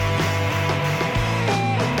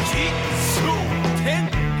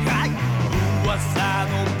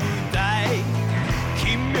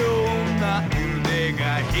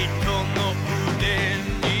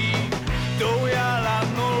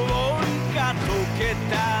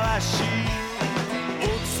しお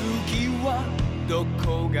次はど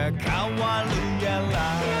こが変わるや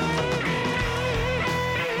ら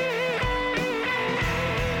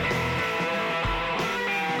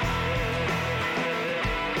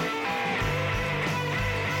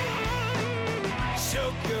諸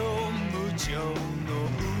行無常の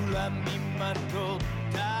恨みまとっ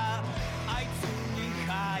たあいつに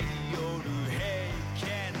這い寄る平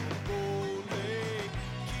家の亡霊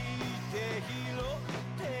聞いて拾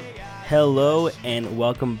ってやる Hello and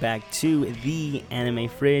welcome back to the Anime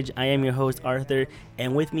Fridge. I am your host Arthur,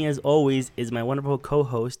 and with me as always is my wonderful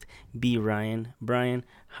co-host B Ryan. Brian,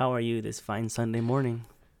 how are you this fine Sunday morning?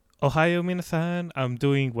 Ohio minasan, I'm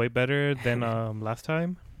doing way better than last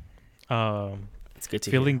time. It's good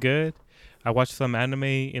to Feeling hear. good. I watched some anime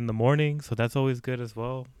in the morning, so that's always good as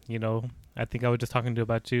well. You know, I think I was just talking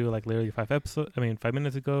about you like literally 5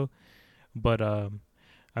 minutes ago. But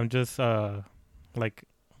I'm just like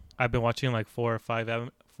I've been watching like four or five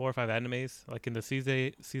animes like in the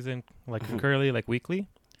season like concurrently, like weekly.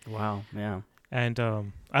 Wow, yeah. And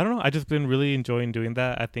I don't know, I just been really enjoying doing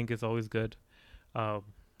that. I think it's always good.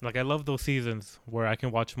 Like I love those seasons where I can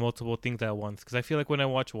watch multiple things at once, because I feel like when I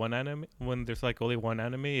watch one anime, when there's like only one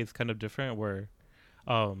anime, it's kind of different where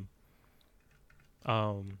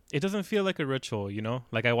it doesn't feel like a ritual, you know?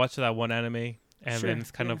 Like I watch that one anime and Sure, then it's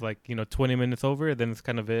kind yeah. of like, you know, 20 minutes over, then it's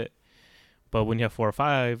kind of it. But when you have 4 or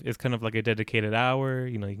 5, it's kind of like a dedicated hour.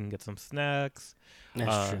 You know, you can get some snacks,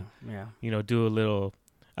 That's true, yeah. you know, do a little,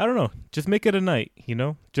 I don't know, just make it a night, you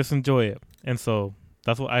know, just enjoy it. And so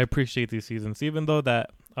that's what I appreciate these seasons, even though that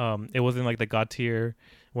it wasn't like the God tier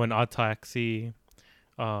when Odd Taxi,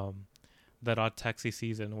 that Odd Taxi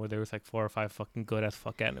season where there was like 4 or 5 fucking good as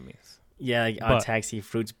fuck enemies. Yeah, like But- Taxi,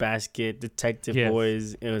 Fruits Basket, Detective Yes.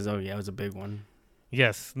 Boys. It was a big one.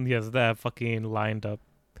 Yes, that fucking lined up.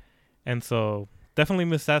 And so definitely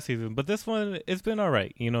missed that season. But this one, it's been all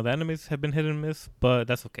right. You know, the animes have been hit and miss, but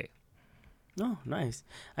that's okay. Oh, nice.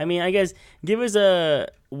 I mean, I guess give us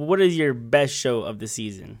what is your best show of the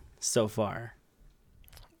season so far?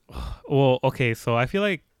 Well, okay, so I feel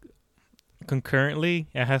like concurrently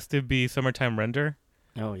it has to be Summertime Render.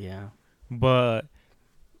 Oh yeah. But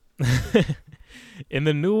in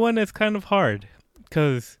the new one, it's kind of hard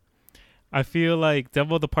because I feel like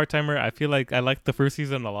Devil the Part-Timer, I feel like I liked the first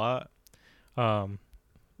season a lot.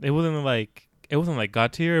 It wasn't like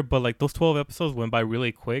God tier, but like those 12 episodes went by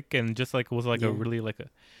really quick, and just like it was like Yeah. a really like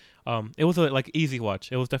a it was a like easy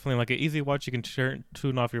watch. It was definitely like an easy watch. You can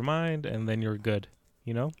tune off your mind and then you're good,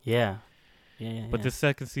 you know? Yeah. Yeah. But yeah. the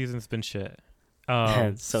second season's been shit.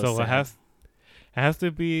 It's so so sad. it has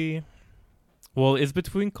to be, well, it's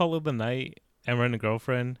between Call of the Night and Rent a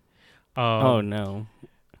Girlfriend. Oh no.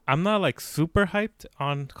 I'm not like super hyped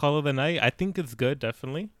on Call of the Night. I think it's good,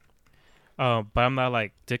 definitely. But I'm not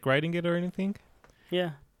like dick riding it or anything.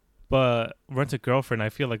 Yeah. But Rent a Girlfriend, I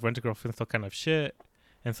feel like Rent a Girlfriend's still kind of shit,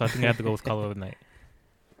 and so I think I have to go with Call of the Night.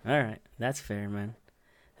 All right. That's fair, man.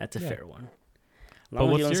 That's a Yeah. fair one. But Long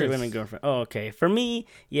as what's you don't say yours? women girlfriend. Oh, okay. For me,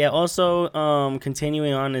 yeah. Also,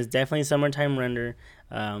 continuing on is definitely Summertime Render.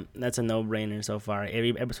 That's a no-brainer so far.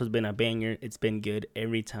 Every episode's been a banger. It's been good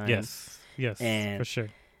every time. Yes, And- for sure.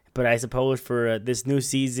 But I suppose for this new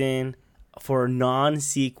season, for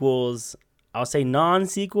non-sequels, I'll say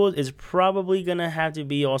non-sequels is probably gonna have to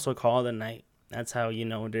be also Call of the Night. That's how you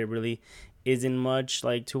know there really isn't much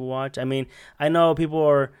like to watch. I mean, I know people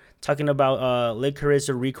are talking about Licorice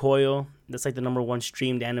or Recoil. That's like the #1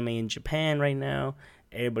 streamed anime in Japan right now.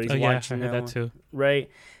 Everybody's Oh yeah, I watching heard that that too. right?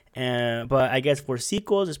 But I guess for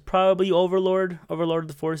sequels, it's probably Overlord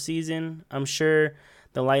the 4th season. I'm sure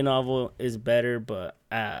the light novel is better, but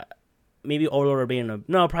maybe Overlord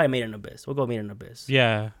or probably Made in Abyss. We'll go Made in Abyss.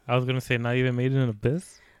 Yeah, I was gonna say not even Made in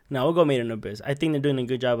Abyss. No, we'll go Made in Abyss. I think they're doing a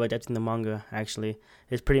good job of adapting the manga, actually.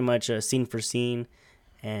 It's pretty much scene for scene.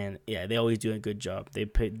 And yeah, they always do a good job. They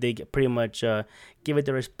pretty much give it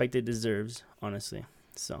the respect it deserves, honestly.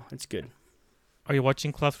 So it's good. Are you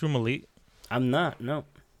watching Classroom Elite? I'm not. No,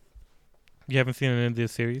 You haven't seen any of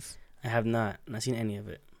this series? I have not seen any of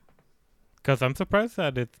it. Because I'm surprised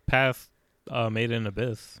that it's past Made in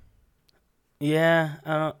Abyss. Yeah,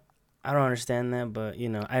 I don't understand that, but you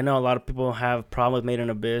know, I know a lot of people have problems with Made in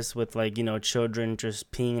Abyss with like, you know, children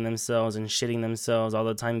just peeing themselves and shitting themselves all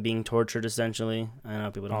the time, being tortured essentially. I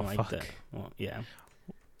know people don't like fuck. that. Well, yeah.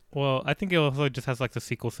 Well, I think it also just has like the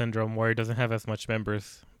sequel syndrome where it doesn't have as much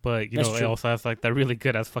members, but you That's know, true. it also has like that really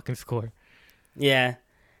good ass fucking score. Yeah.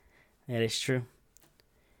 That is true.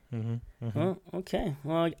 Well, okay.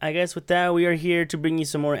 Well, I guess with that, we are here to bring you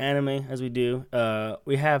some more anime, as we do.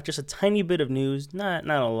 We have just a tiny bit of news, not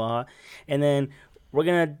a lot, and then we're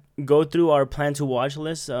gonna go through our plan to watch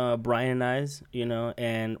list, Brian and I's,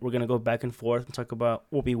 and we're gonna go back and forth and talk about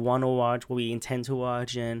what we want to watch, what we intend to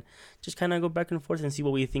watch, and just kind of go back and forth and see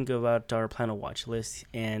what we think about our plan to watch list.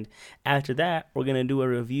 And after that, we're gonna do a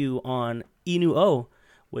review on Inu-Oh,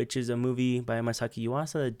 which is a movie by Masaki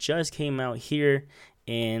Yuasa that just came out here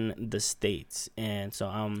in the States. And so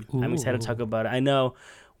I'm excited to talk about it. I know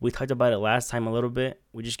we talked about it last time a little bit.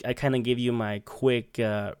 I kind of gave you my quick,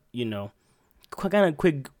 run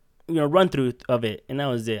through of it, and that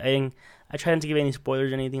was it. I tried not to give any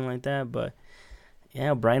spoilers or anything like that, but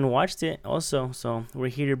yeah, Brian watched it also, so we're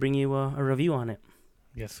here to bring you a review on it.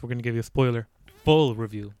 Yes, we're gonna give you a spoiler, full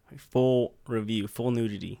review, full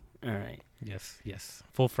nudity. All right. Yes,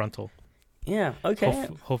 full frontal. Yeah. Okay.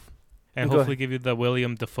 Hopefully give you the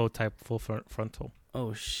William Dafoe type full frontal.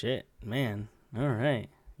 Oh shit, man! All right,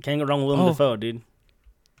 can't go wrong with William Dafoe, dude.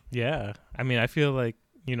 Yeah, I mean, I feel like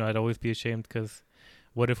I'd always be ashamed because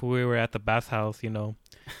what if we were at the bathhouse,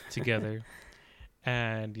 together,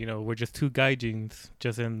 and we're just two gaijins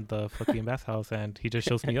just in the fucking bathhouse, and he just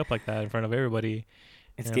shows me up like that in front of everybody.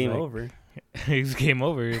 It's game over. It's game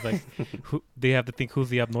over. It's like they have to think who's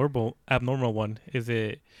the abnormal one.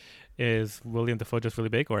 Is William Dafoe just really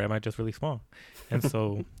big, or am I just really small? And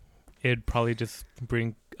so it'd probably just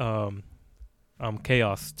bring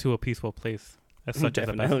chaos to a peaceful place, such as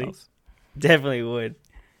a bathhouse. Definitely would.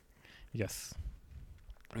 Yes.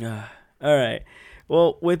 All right.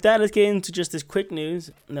 Well, with that, let's get into just this quick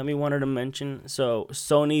news that we wanted to mention. So,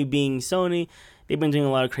 Sony being Sony, they've been doing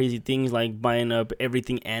a lot of crazy things like buying up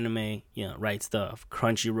everything anime, Right Stuff,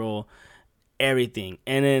 Crunchyroll, everything.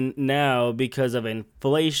 And then now, because of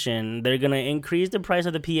inflation, they're going to increase the price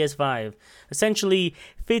of the PS5. Essentially,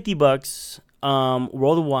 $50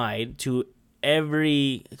 worldwide to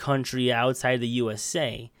every country outside the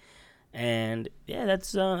USA. And yeah,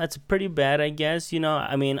 that's pretty bad, I guess.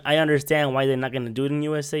 I mean, I understand why they're not gonna do it in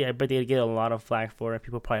USA. I bet they'd get a lot of flack for it.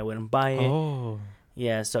 People probably wouldn't buy it. Oh,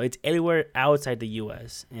 yeah. So it's anywhere outside the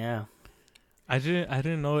US. Yeah. I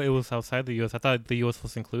didn't know it was outside the US. I thought the US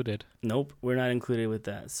was included. Nope, we're not included with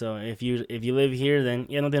that. So if you live here, then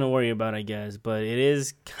you have nothing to worry about, I guess. But it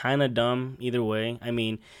is kind of dumb either way. I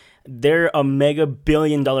mean, they're a mega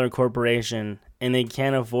billion-dollar corporation, and they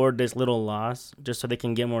can't afford this little loss just so they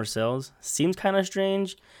can get more sales. Seems kind of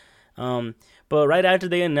strange. But right after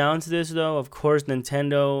they announced this, though, of course,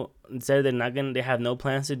 Nintendo said they have no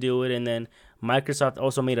plans to do it. And then Microsoft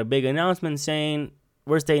also made a big announcement saying,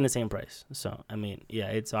 we're staying the same price. So, I mean, yeah,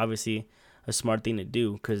 it's obviously a smart thing to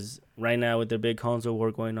do because right now with the big console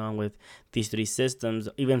war going on with these three systems,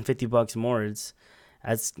 even $50 more,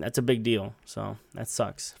 that's a big deal. So that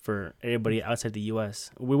sucks for everybody outside the U.S.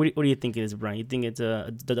 What do you think it is, Brian? You think it's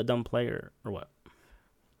a dumb player or what?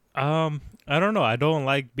 I don't know. I don't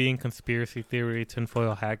like being conspiracy theory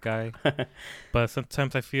tinfoil hat guy, but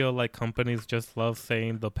sometimes I feel like companies just love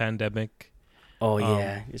saying the pandemic. Oh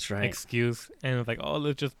yeah, it's right. Excuse, and it's like, oh,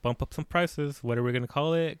 let's just bump up some prices. What are we gonna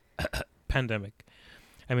call it? Pandemic.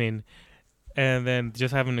 I mean. And then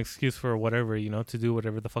just have an excuse for whatever, to do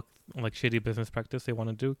whatever the fuck, like, shitty business practice they want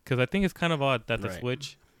to do. Because I think it's kind of odd that the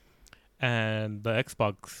Switch and the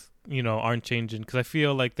Xbox, aren't changing. Because I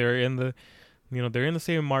feel like they're in the, they're in the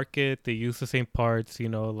same market. They use the same parts,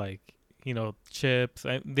 chips.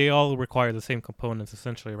 They all require the same components,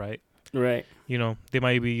 essentially, right? Right. They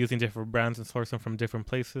might be using different brands and sourcing from different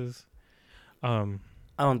places. I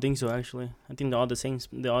don't think so, actually. I think they're all the same.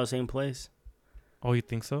 They're all the same place. Oh, you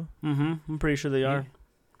think so? Mm-hmm. I'm pretty sure they are.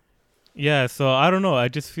 Yeah, so I don't know. I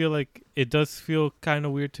just feel like it does feel kind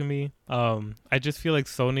of weird to me. I just feel like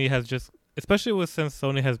Sony has just, especially since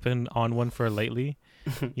Sony has been on one for lately,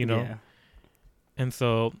 Yeah. And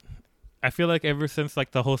so I feel like ever since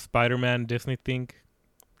like the whole Spider-Man Disney thing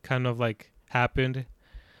kind of like happened,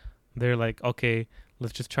 they're like, okay,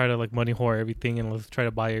 let's just try to like money whore everything and let's try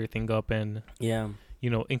to buy everything up and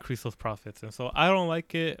increase those profits. And so I don't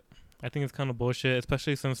like it. I think it's kind of bullshit,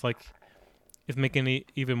 especially since like it's making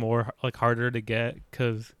it even more like harder to get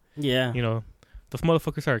because those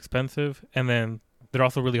motherfuckers are expensive and then they're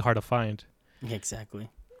also really hard to find. Exactly.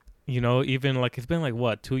 Even like it's been like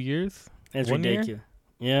what 2 years? It's ridiculous.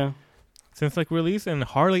 Yeah. Since like release, and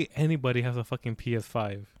hardly anybody has a fucking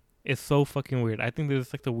PS5. It's so fucking weird. I think this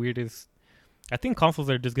is like the weirdest. I think consoles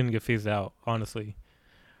are just gonna get phased out, honestly.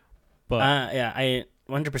 But I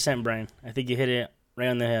 100%, Brian. I think you hit it right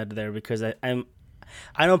on the head there because I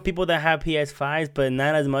know people that have PS5s, but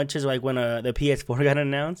not as much as like when the PS4 got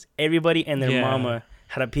announced. Everybody and their mama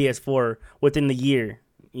had a PS4 within the year.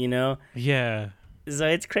 Yeah. So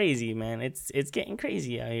it's crazy, man. It's getting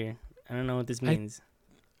crazy out here. I don't know what this means.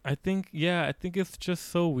 I think it's just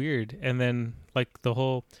so weird. And then like the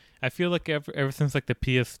whole, I feel like ever since like the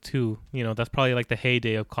PS2, that's probably like the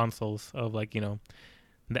heyday of consoles of like the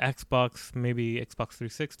Xbox, maybe Xbox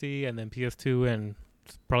 360, and then PS2, and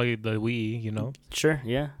probably the Wii. Sure,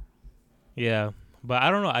 yeah. Yeah, but I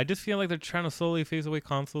don't know. I just feel like they're trying to slowly phase away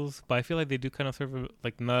consoles, but I feel like they do kind of serve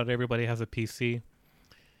like not everybody has a PC,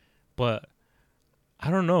 but I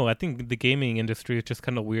don't know. I think the gaming industry is just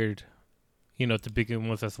kind of weird, to begin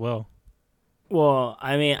with as well. Well,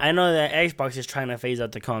 I mean, I know that Xbox is trying to phase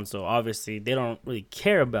out the console. Obviously, they don't really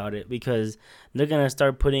care about it because they're going to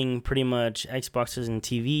start putting pretty much Xboxes in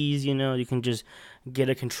TVs, You can just get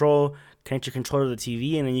a control, connect your controller to the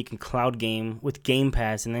TV, and then you can cloud game with Game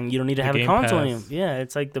Pass, and then you don't need to have a console anymore. Yeah,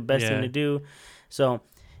 it's like the best thing to do. So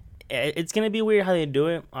it's going to be weird how they do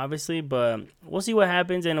it, obviously, but we'll see what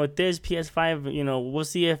happens. And with this PS5, we'll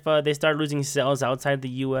see if they start losing sales outside the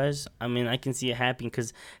U.S. I mean, I can see it happening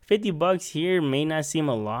because $50 here may not seem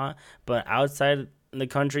a lot, but outside the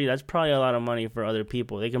country, that's probably a lot of money for other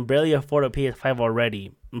people. They can barely afford a PS5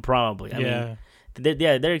 already, probably. I mean,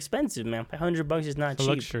 they're expensive, man. $500 is not cheap.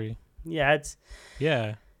 Luxury.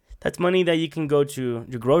 Yeah, that's money that you can go to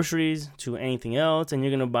your groceries, to anything else, and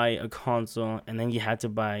you're gonna buy a console, and then you have to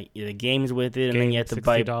buy the games with it, and then you have to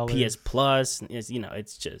buy PS Plus.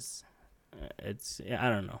 It's just, I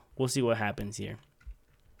don't know. We'll see what happens here.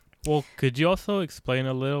 Well, could you also explain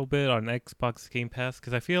a little bit on Xbox Game Pass?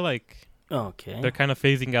 Because I feel like they're kind of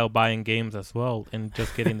phasing out buying games as well and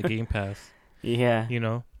just getting the Game Pass. Yeah.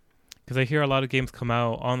 Because I hear a lot of games come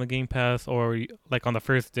out on the Game Pass, or like on the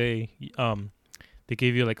first day, they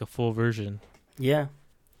gave you like a full version. Yeah,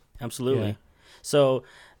 absolutely. Yeah. So,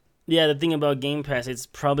 the thing about Game Pass, it's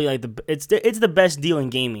probably like it's the best deal in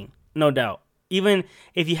gaming, no doubt. Even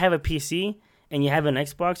if you have a PC and you have an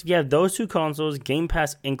Xbox, if you have those two consoles, Game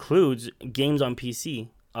Pass includes games on PC.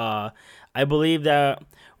 I believe that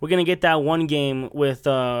we're gonna get that one game with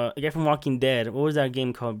a guy from Walking Dead. What was that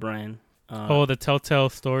game called, Brian? The Telltale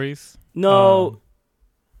Stories. No.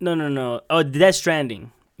 Oh, Death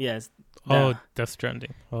Stranding. Yes. Death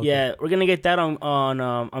Stranding. Okay. Yeah, we're gonna get that on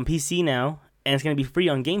PC now, and it's gonna be free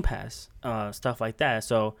on Game Pass, stuff like that.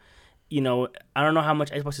 So, I don't know how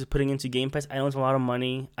much Xbox is putting into Game Pass. I know it's a lot of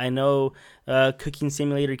money. I know Cooking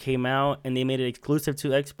Simulator came out and they made it exclusive to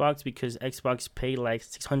Xbox because Xbox paid like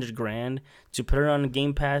 $600,000 to put it on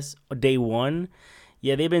Game Pass day one.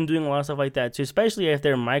 Yeah, they've been doing a lot of stuff like that too, especially if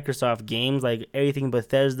they're Microsoft games, like everything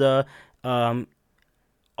Bethesda,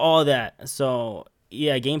 all that. So,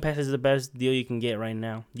 yeah, Game Pass is the best deal you can get right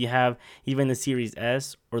now. You have even the Series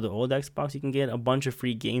S or the old Xbox, you can get a bunch of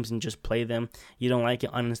free games and just play them. You don't like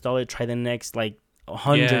it, uninstall it, try the next like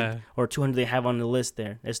 100 or 200 they have on the list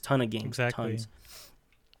there. There's a ton of games. Exactly. Tons.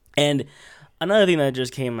 And another thing that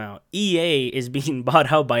just came out, EA is being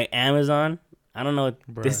bought out by Amazon. I don't know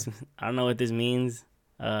what this means.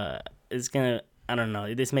 It's gonna, I don't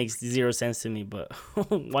know. This makes zero sense to me, but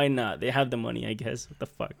why not? They have the money, I guess. What the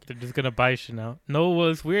fuck? They're just gonna buy shit now. No, it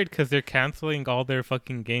was weird because they're canceling all their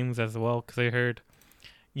fucking games as well. Because I heard,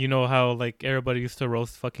 how like everybody used to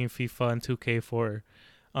roast fucking FIFA and 2K for,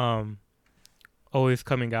 always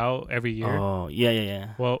coming out every year. Oh yeah.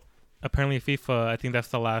 Well, apparently FIFA. I think that's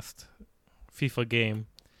the last FIFA game.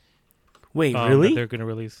 Wait, really? They're gonna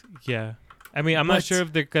release. Yeah, I mean, I'm not sure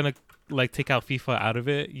if they're gonna like take out FIFA out of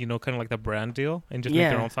it, kind of like the brand deal, and just make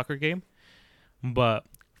their own soccer game. But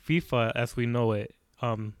FIFA, as we know it,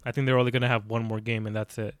 I think they're only gonna have one more game, and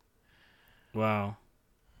that's it. Wow.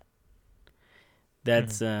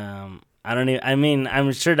 That's I don't even. I mean,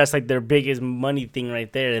 I'm sure that's like their biggest money thing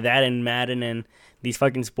right there. That and Madden and these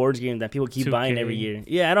fucking sports games that people keep 2K, buying every year.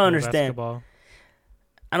 Yeah, I don't understand. Basketball.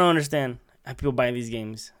 I don't understand how people buy these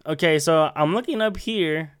games. Okay, so I'm looking up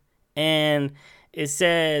here, and it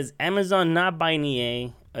says Amazon not buying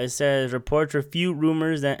EA. It says reports refute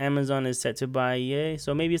rumors that Amazon is set to buy EA.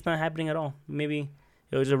 So maybe it's not happening at all. Maybe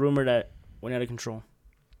it was a rumor that went out of control.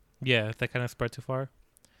 Yeah, if that kind of spread too far.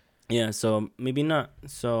 Yeah, so maybe not.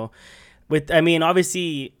 So,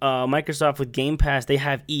 obviously, Microsoft with Game Pass, they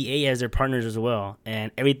have EA as their partners as well.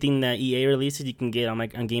 And everything that EA releases, you can get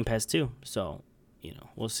on Game Pass too. So,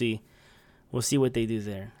 we'll see. We'll see what they do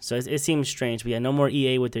there. So it seems strange. But yeah, no more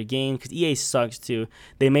EA with their game because EA sucks too.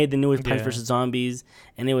 They made the newest Plants vs. Zombies,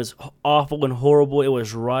 and it was awful and horrible. It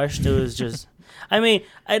was rushed. It was just... I mean,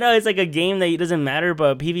 I know it's like a game that it doesn't matter,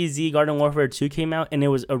 but PvZ Garden Warfare 2 came out, and it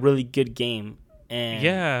was a really good game. And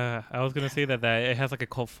yeah, I was going to say that it has like a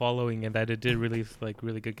cult following and that it did release like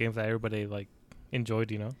really good games that everybody like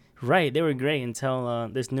enjoyed, Right, they were great until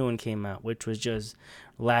this new one came out, which was just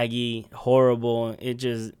laggy, horrible.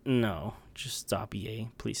 Just stop, EA.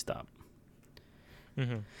 Please stop.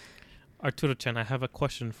 Mm-hmm. Arturo Chan, I have a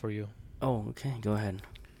question for you. Oh, okay. Go ahead.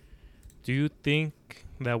 Do you think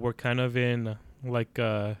that we're kind of in like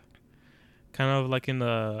in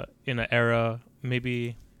an era,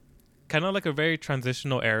 maybe kind of like a very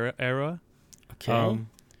transitional era? Okay.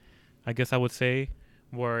 I guess I would say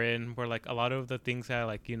where like a lot of the things that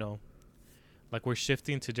like, like we're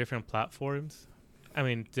shifting to different platforms. I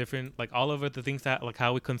mean, different, like all of it, the things that like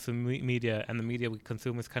how we consume media and the media we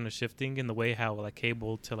consume is kind of shifting in the way how like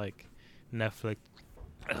cable to like Netflix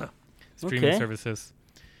streaming services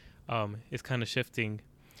is kind of shifting,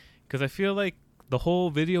 because I feel like the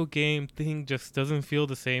whole video game thing just doesn't feel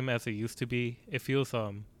the same as it used to be. It feels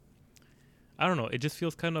I don't know, it just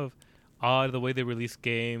feels kind of odd the way they release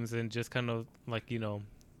games, and just kind of like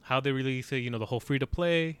how they release it, the whole free to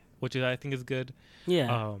play, which I think is good.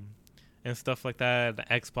 Yeah. And stuff like that, the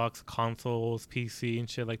Xbox consoles, PC and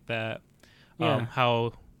shit like that. Yeah.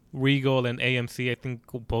 How Regal and AMC, I think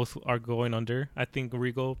both are going under. I think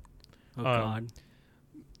Regal, Oh God.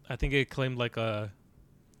 I think it claimed like I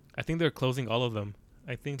think they're closing all of them.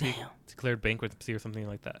 I think they Damn. declared bankruptcy or something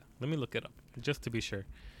like that. Let me look it up just to be sure.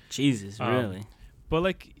 Jesus, really? But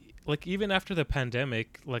like even after the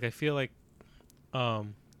pandemic, like I feel like,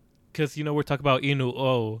 because we're talking about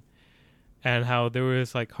Inu-Oh, and how there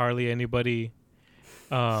was like hardly anybody,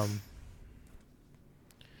 there,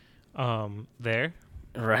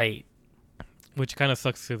 Right. which kind of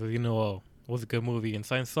sucks because Inu-Oh was a good movie, and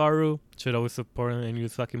Science Saru should always support, and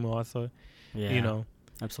Yusaki Muasa, Yeah.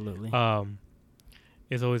 Absolutely.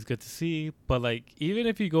 is always good to see. But like even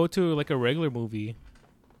if you go to like a regular movie,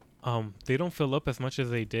 they don't fill up as much as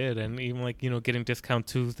they did, and even like getting discount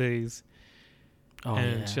Tuesdays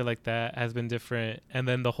and shit like that has been different. And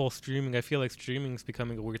then the whole streaming, I feel like streaming is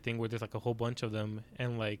becoming a weird thing where there's like a whole bunch of them,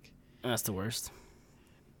 and like That's the worst.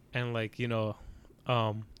 and like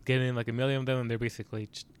getting like a million of them, and they're basically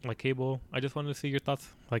like cable. I just wanted to see your thoughts.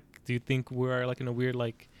 Like, do you think we're like in a weird,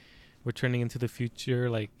 like we're turning into the future,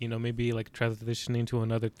 like maybe like transitioning to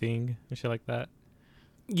another thing and shit like that?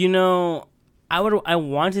 I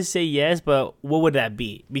want to say yes, but what would that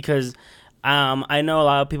be? Because I know a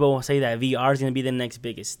lot of people will say that VR is going to be the next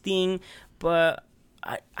biggest thing, but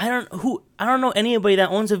I don't know anybody that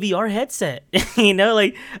owns a VR headset.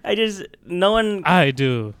 Like no one. I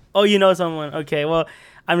do. Oh, you know someone? Okay, well,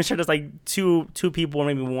 I'm sure there's like two people or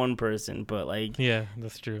maybe one person, but like Yeah,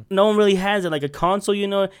 that's true. no one really has it. Like a console,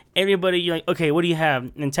 everybody. You're like, okay, what do you have?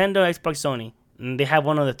 Nintendo, Xbox, Sony. And they have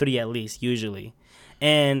one of the three at least usually,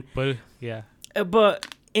 and But yeah,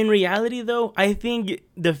 but in reality, though, I think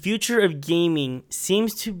the future of gaming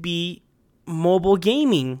seems to be mobile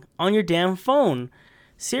gaming on your damn phone.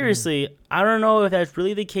 Seriously, I don't know if that's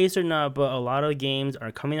really the case or not, but a lot of games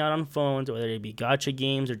are coming out on phones, whether it be gacha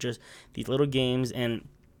games or just these little games, and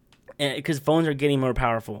because phones are getting more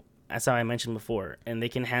powerful. That's how I mentioned before, and they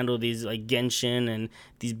can handle these like Genshin and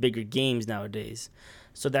these bigger games nowadays.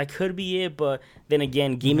 So that could be it, but then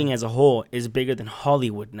again, gaming as a whole is bigger than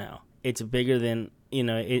Hollywood now. It's bigger than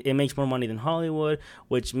it makes more money than Hollywood,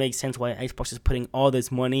 which makes sense why Xbox is putting all this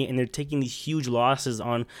money, and they're taking these huge losses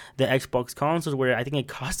on the Xbox consoles, where I think it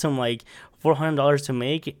cost them like $400 to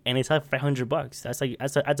make, and it's like $500.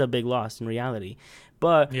 That's a big loss in reality.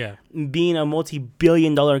 But yeah, being a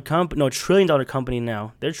multi-billion-dollar company, no, trillion-dollar company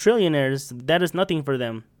now, they're trillionaires. That is nothing for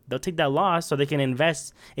them. They'll take that loss so they can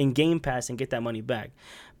invest in Game Pass and get that money back.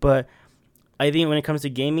 But I think when it comes to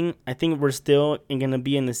gaming, I think we're still going to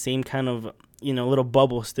be in the same kind of little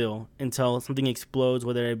bubble still until something explodes,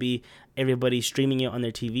 whether it be everybody streaming it on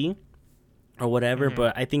their TV or whatever.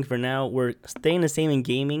 But I think for now we're staying the same in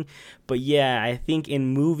gaming. But yeah, I think in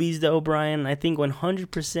movies though, Brian, I think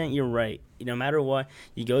 100% you're right. No matter what,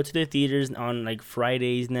 you go to the theaters on like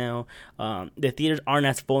Fridays now. The theaters aren't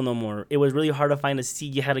as full no more. It was really hard to find a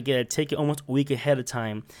seat. You had to get a ticket almost a week ahead of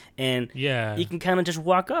time, and yeah, you can kind of just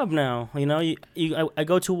walk up now. I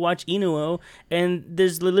go to watch Inu-Oh, and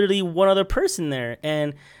there's literally one other person there,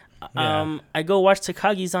 and I go watch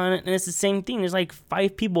Takagi's on it, and it's the same thing. There's like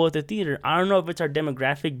 5 people at the theater. I don't know if it's our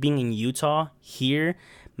demographic being in Utah here.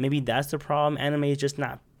 Maybe that's the problem. Anime is just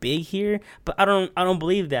not big here, but I don't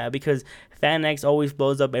believe that, because FanX always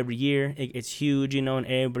blows up every year. It's huge, and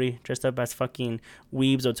everybody dressed up as fucking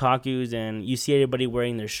weebs, otakus, and you see everybody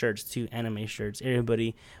wearing their shirts too, anime shirts.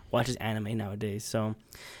 Everybody watches anime nowadays. So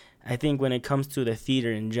I think when it comes to the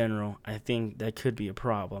theater in general, I think that could be a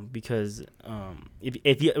problem, because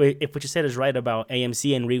if what you said is right about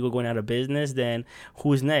AMC and Regal going out of business, then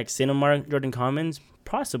who's next? Cinemark, Jordan Commons?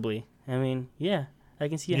 Possibly. I mean, yeah, I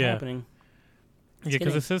can see it happening. Yeah,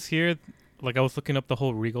 because it says here, like I was looking up the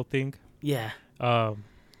whole Regal thing. Yeah.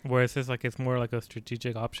 where it says like it's more like a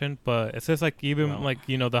strategic option, but it says like even Wow. like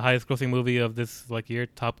the highest grossing movie of this like year,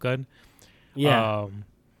 Top Gun, Yeah.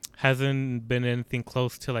 hasn't been anything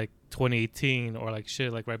close to like 2018 or like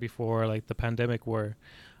shit like right before like the pandemic, where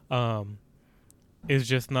it's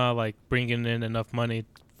just not like bringing in enough money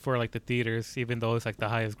for like the theaters, even though it's like the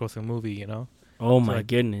highest grossing movie, Oh So, my like,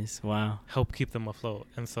 goodness! Wow. help keep them afloat.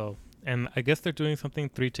 And I guess they're doing something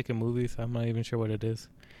 3-ticket movies. I'm not even sure what it is.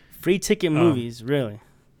 Free ticket movies, really?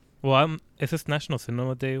 Well, it's just National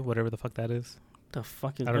Cinema Day, whatever the fuck that is. The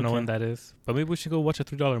fuck is? I don't know okay. when that is, but maybe we should go watch a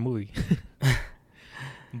 $3 movie.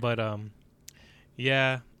 But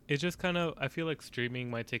yeah, it's just kind of, I feel like streaming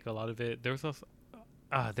might take a lot of it. There was also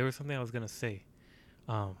there was something I was gonna say.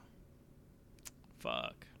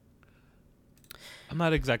 Fuck. I'm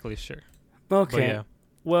not exactly sure. Okay. But yeah.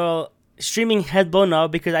 Well, streaming has blown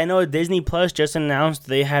up because I know Disney Plus just announced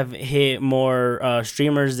they have hit more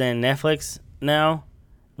streamers than Netflix now,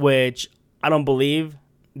 which I don't believe.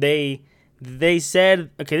 They said,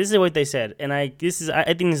 okay, this is what they said, and I think this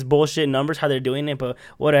is bullshit numbers how they're doing it, but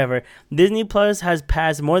whatever. Disney Plus has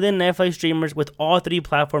passed more than Netflix streamers with all three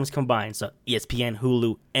platforms combined, so ESPN,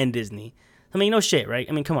 Hulu, and Disney. I mean, no shit, right?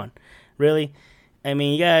 I mean, come on, really? I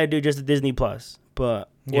mean, you gotta do just the Disney Plus, but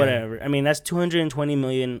whatever. Yeah. I mean, that's 220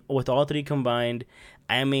 million with all three combined.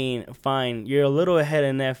 I mean, fine, you're a little ahead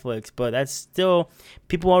of Netflix, but that's still,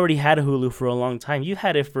 people already had a Hulu for a long time. You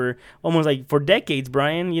had it for almost like for decades,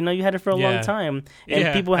 Brian. You had it for a long time,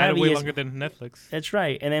 and people had have it way longer than Netflix. That's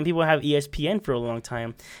right, and then people have ESPN for a long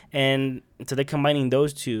time, and so they're combining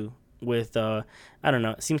those two with I don't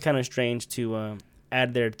know. It seems kind of strange to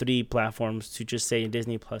add their three platforms to just say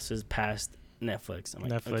Disney Plus is past Netflix. I'm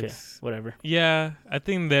like, Netflix, okay, whatever. Yeah, I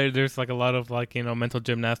think there's like a lot of like mental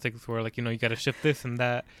gymnastics where like you got to shift this and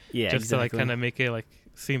that, just to like kind of make it like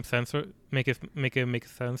seem sense or make it make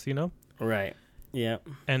sense, Right. Yeah.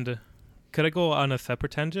 And could I go on a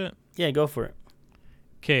separate tangent? Yeah, go for it.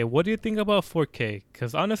 Okay, what do you think about 4K?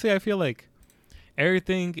 Because honestly, I feel like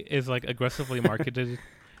everything is like aggressively marketed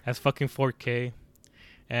as fucking 4K,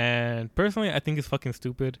 and personally, I think it's fucking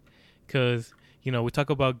stupid. Because we talk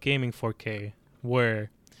about gaming 4K, where,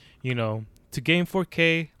 to game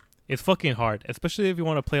 4K, it's fucking hard, especially if you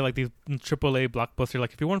want to play like these AAA blockbusters.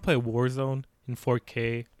 Like if you want to play Warzone in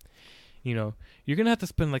 4K, you're gonna have to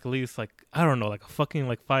spend like at least like I don't know, like a fucking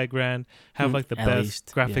like $5,000, have like the best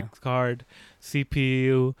graphics card,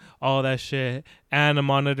 CPU, all that shit, and a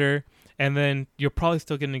monitor, and then you're probably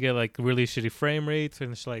still gonna get like really shitty frame rates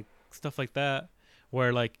and like stuff like that,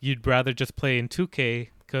 where like you'd rather just play in 2K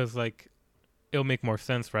because like it'll make more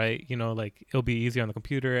sense, right? Like it'll be easier on the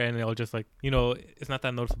computer and it'll just like, it's not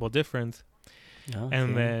that noticeable difference. Okay.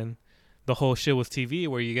 And then the whole shit was TV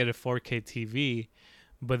where you get a 4K TV,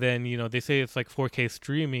 but then, they say it's like 4K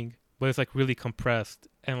streaming, but it's like really compressed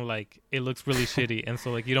and like it looks really shitty. And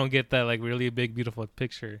so like you don't get that like really big, beautiful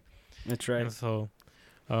picture. That's right. And so,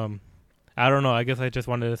 I don't know. I guess I just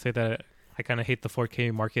wanted to say that I kind of hate the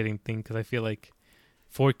 4K marketing thing because I feel like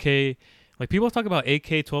 4K, like people talk about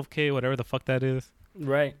 8K, 12K, whatever the fuck that is.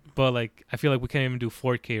 Right. But like, I feel like we can't even do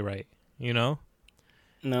 4K right, No.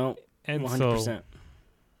 And 100%. So,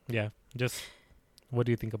 yeah, just what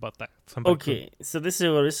do you think about that? Okay, so this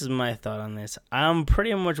is my thought on this. I'm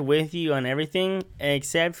pretty much with you on everything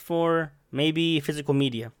except for maybe physical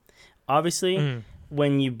media. Obviously,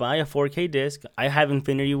 when you buy a 4K disc, I have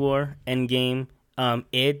Infinity War, Endgame,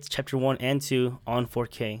 It Chapter 1 and 2 on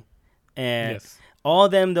 4K, and yes. All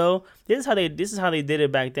of them though, this is how they did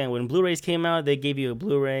it back then. When Blu-rays came out, they gave you a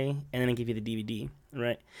Blu-ray and then they gave you the DVD.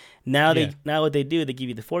 Right now, now what they do, they give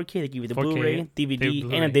you the 4K, they give you the 4K, Blu-ray,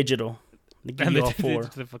 DVD, and a digital. They give you all four.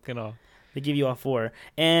 They give you all four.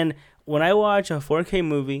 And when I watch a 4K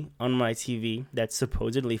movie on my TV that's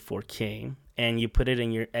supposedly 4K, and you put it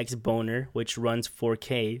in your Xboner, which runs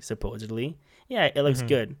 4K supposedly, yeah, it looks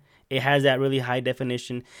good. It has that really high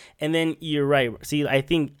definition. And then you're right. See, I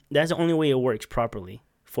think that's the only way it works properly.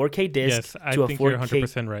 4K disc to a 4K. You're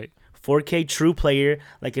 100% right. 4K true player,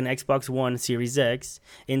 like an Xbox One Series X,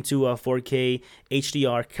 into a 4K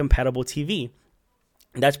HDR compatible TV.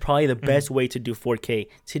 That's probably the best way to do 4K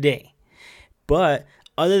today. But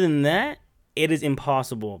other than that, it is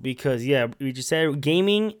impossible because, we just said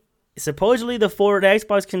gaming, supposedly the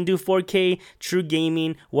Xbox can do 4K true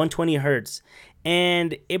gaming, 120 hertz.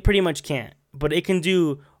 And it pretty much can't. But it can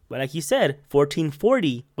do, like you said,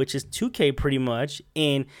 1440, which is 2K pretty much,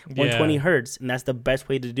 in 120 hertz. And that's the best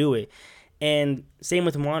way to do it. And same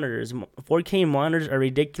with monitors. 4K monitors are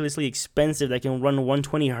ridiculously expensive that can run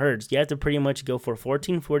 120 hertz. You have to pretty much go for a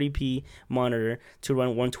 1440p monitor to run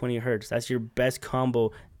 120 hertz. That's your best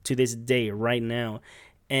combo to this day right now.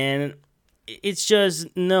 And it's just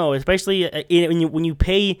no, especially when you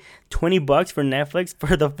pay $20 for Netflix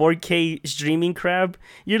for the 4K streaming crap,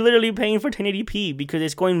 you're literally paying for 1080p because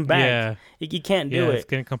it's going back. Yeah. You can't do it. It's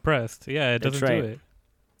getting compressed. Yeah, it That's doesn't right. do it.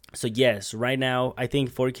 So yes, right now I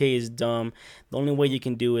think 4K is dumb. The only way you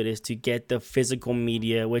can do it is to get the physical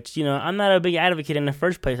media, which I'm not a big advocate in the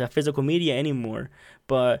first place of physical media anymore.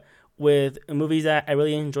 But with movies that I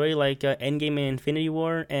really enjoy, like Endgame and Infinity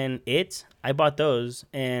War and I bought those,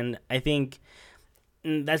 and I think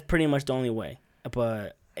that's pretty much the only way.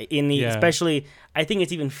 But especially, I think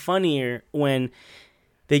it's even funnier when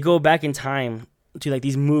they go back in time to like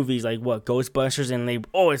these movies like Ghostbusters, and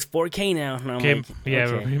it's 4K now, and I'm like,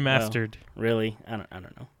 remastered. Well, really, I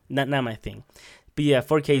don't know, not my thing. But yeah,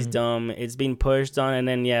 4K is dumb. It's being pushed on, and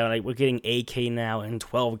then like we're getting 8K now and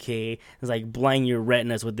 12K. It's like blinding your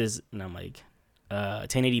retinas with this, and I'm like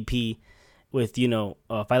 1080p with if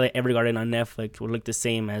I let Evergarden on Netflix would look the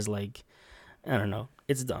same as like, I don't know.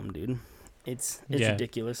 It's dumb, dude. It's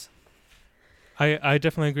ridiculous. I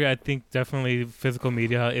definitely agree. I think definitely physical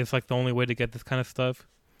media is like the only way to get this kind of stuff.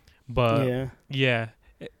 But yeah,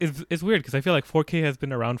 it's weird because I feel like 4K has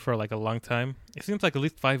been around for like a long time. It seems like at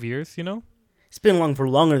least 5 years, It's been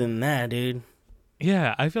longer than that, dude.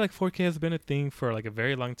 Yeah, I feel like 4K has been a thing for like a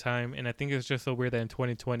very long time, and I think it's just so weird that in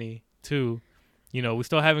 2022, we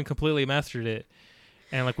still haven't completely mastered it.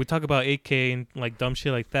 And like we talk about 8K and like dumb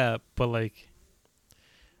shit like that, but like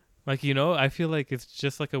I feel like it's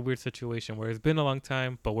just like a weird situation where it's been a long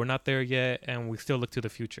time, but we're not there yet, and we still look to the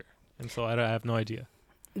future. And so I have no idea.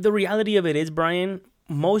 The reality of it is, Brian,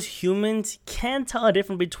 most humans can't tell a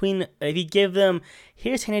difference between if you give them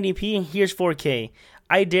here's 1080p and here's 4K.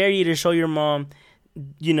 I dare you to show your mom,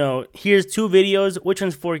 here's two videos, which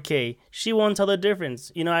one's 4K? She won't tell the difference.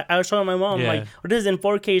 I was showing my mom, like, this is in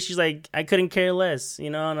 4K. She's like, I couldn't care less,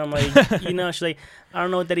 and I'm like, she's like, I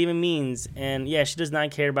don't know what that even means. And yeah, she does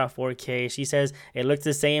not care about 4K. She says it looks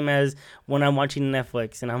the same as when I'm watching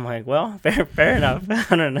Netflix. And I'm like, well, fair enough.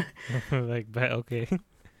 I don't know. Like, okay.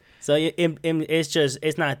 So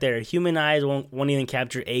it's not there. Human eyes won't even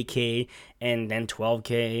capture 8K and then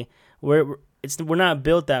 12K. We're not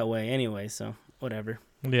built that way anyway, so whatever.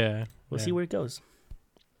 Yeah. We'll see where it goes.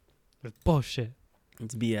 It's bullshit.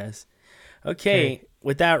 It's BS. Okay,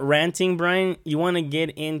 with that ranting, Brian, you want to get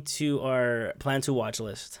into our plan to watch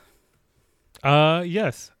list?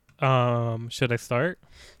 Yes. Should I start?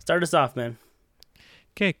 Start us off, man.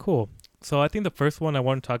 Okay, cool. So I think the first one I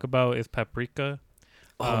want to talk about is Paprika.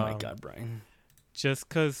 Oh my God, Brian. Just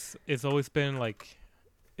because it's always been like,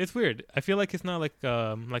 it's weird. I feel like it's not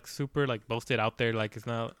like super like boasted out there. Like it's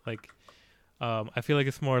not like, I feel like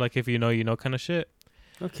it's more like if you know kind of shit.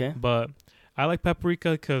 Okay. But I like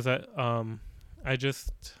Paprika because I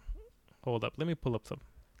just hold up. Let me pull up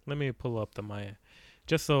the Maya,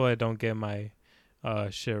 just so I don't get my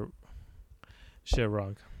shit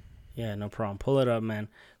wrong. Yeah, no problem. Pull it up, man.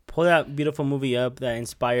 Pull that beautiful movie up that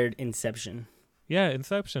inspired Inception. Yeah,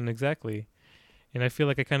 Inception, exactly. And I feel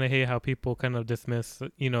like I kind of hate how people kind of dismiss,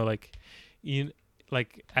 like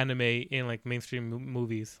anime in like mainstream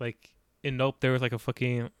movies. Like in Nope, there was like a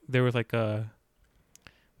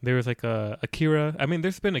Akira. I mean,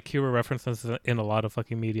 there's been Akira references in a lot of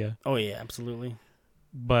fucking media. Oh yeah, absolutely.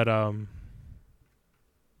 But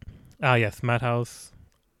yes, Madhouse.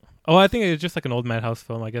 Oh, I think it's just like an old Madhouse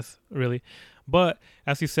film, I guess, really. But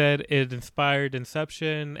as you said, it inspired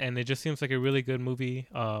Inception, and it just seems like a really good movie.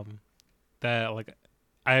 That like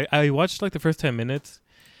I watched like the first 10 minutes.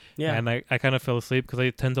 Yeah. And I kind of fell asleep because I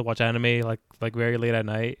tend to watch anime like very late at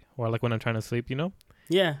night or like when I'm trying to sleep,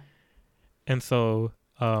 Yeah. And so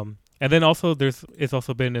and then also it's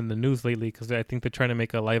also been in the news lately because I think they're trying to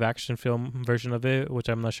make a live action film version of it, which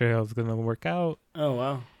I'm not sure how it's gonna work out. Oh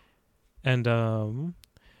wow.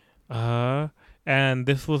 And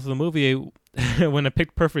this was the movie when I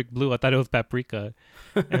picked Perfect Blue, I thought it was Paprika.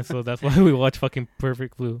 And so that's why we watched fucking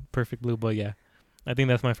Perfect Blue. But yeah, I think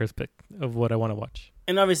that's my first pick of what I want to watch.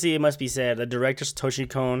 And obviously, it must be said, the director Satoshi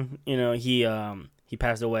Kon, he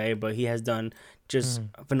passed away, but he has done just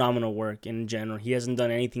phenomenal work in general. He hasn't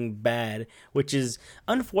done anything bad, which is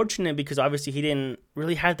unfortunate because obviously he didn't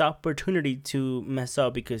really have the opportunity to mess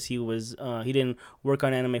up because he didn't work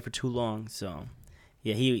on anime for too long. So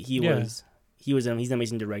yeah, he's an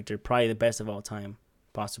amazing director, probably the best of all time,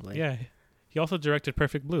 possibly. Yeah, he also directed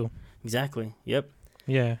Perfect Blue. Exactly. Yep.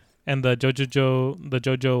 Yeah, and the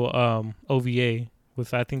JoJo OVA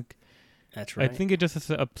was, I think. That's right. I think it just is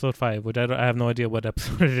episode 5, which I have no idea what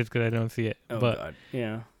episode it is because I don't see it. Oh God.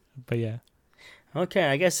 Yeah. But yeah. Okay,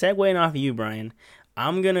 I guess segueing off of you, Brian,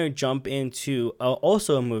 I'm gonna jump into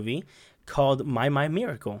also a movie called My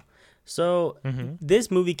Miracle. So Mm-hmm.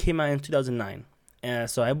 this movie came out in 2009.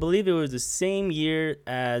 So I believe it was the same year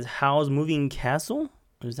as Howl's Moving Castle.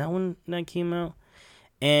 Was that one that came out?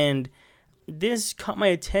 And this caught my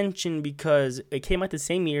attention because it came out the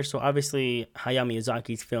same year. So obviously Hayao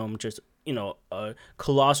Miyazaki's film just,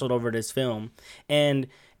 colossal over this film. And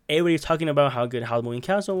everybody's talking about how good Howl's Moving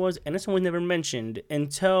Castle was. And this one was never mentioned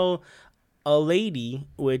until a lady,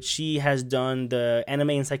 which she has done the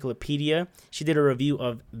Anime Encyclopedia. She did a review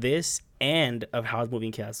of this and of Howl's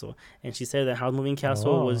Moving Castle, and she said that Howl's Moving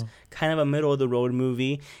Castle was kind of a middle of the road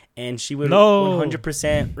movie, and she would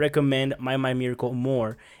 100% recommend My Miracle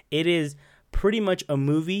more. It is pretty much a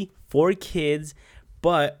movie for kids,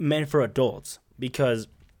 but meant for adults, because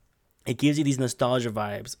it gives you these nostalgia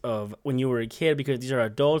vibes of when you were a kid, because these are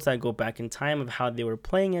adults that go back in time of how they were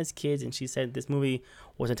playing as kids. And she said this movie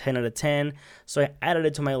was a 10 out of 10. So I added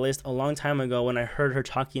it to my list a long time ago when I heard her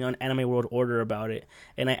talking on Anime World Order about it.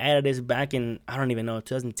 And I added this back in, I don't even know,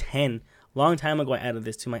 2010. Long time ago I added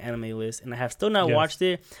this to my anime list, and I have still not watched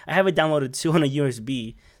it. I have it downloaded too on a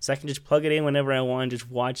USB, so I can just plug it in whenever I want and just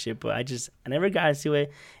watch it. But I never got to it.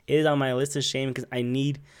 It is on my list of shame because I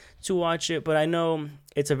need to watch it, but I know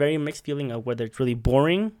it's a very mixed feeling of whether it's really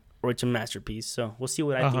boring or it's a masterpiece. So we'll see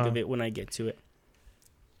what I think of it when I get to it.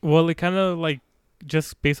 Well, it kind of like,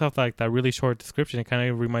 just based off like that really short description, it kind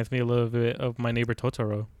of reminds me a little bit of My Neighbor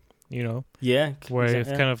Totoro, Yeah. where it's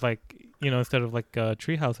kind of like, instead of like a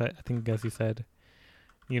treehouse, I think, as you said,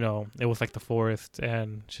 it was like the forest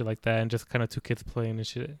and shit like that, and just kind of two kids playing and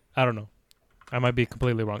shit. I don't know. I might be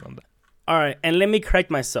completely wrong on that. All right, and let me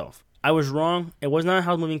correct myself. I was wrong. It was not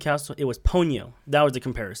Howl's Moving Castle. It was Ponyo. That was the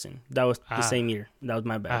comparison. That was the same year. That was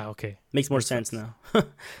my bad. Okay. Makes more sense now.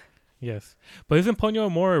 Yes. But isn't Ponyo a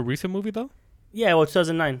more recent movie, though? Yeah, well,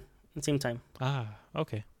 2009. At the same time.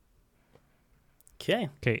 Okay. Okay.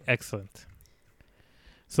 Okay, excellent.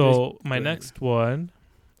 So, my next one,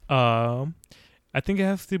 I think it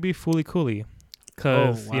has to be Fooly Cooly.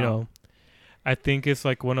 Because, I think it's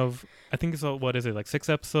like what is it, like 6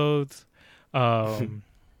 episodes?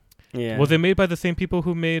 Yeah. Was it made by the same people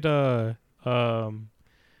who made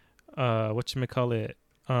whatchamacallit?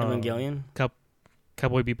 Evangelion?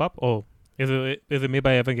 Cowboy Bebop? Oh, is it made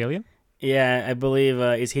by Evangelion? Yeah, I believe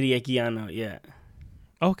it's Hideaki Anno, yeah.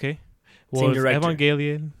 Okay. Same Was director.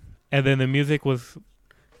 Evangelion, and then the music was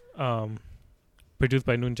produced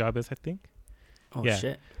by Nunjabes, I think. Oh, yeah.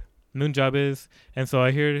 shit. Nunjabes, and so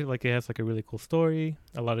I hear like it has like a really cool story,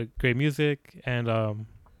 a lot of great music, and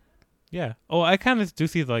yeah. Oh, I kind of do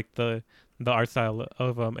see like the art style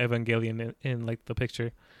of Evangelion in like the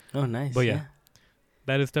picture. Oh, nice. But yeah,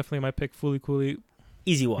 that is definitely my pick. Fooly Cooly.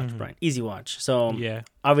 Easy watch, Brian. Easy watch. So yeah,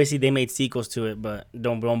 obviously they made sequels to it, but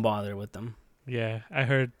don't bother with them. yeah. I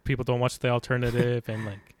heard people don't watch the alternative, and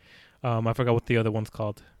like, I forgot what the other one's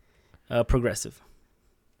called. Progressive.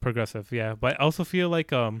 Progressive, yeah. But I also feel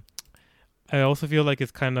like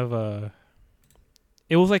it's kind of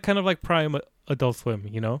it was like kind of like prime Adult Swim,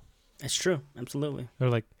 It's true. Absolutely. Or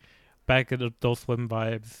like back at Adult Swim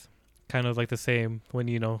vibes, kind of like the same when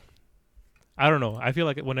I don't know. I feel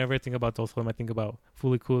like whenever I think about Adult Swim, I think about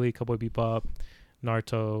Fooly Cooly, Cowboy Bebop,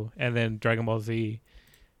 Naruto, and then Dragon Ball Z,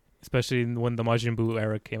 especially when the Majin Buu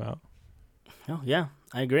era came out. Oh yeah,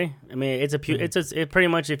 I agree. I mean, it pretty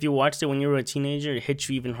much, if you watched it when you were a teenager, it hits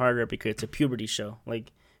you even harder because it's a puberty show,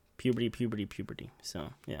 like puberty. So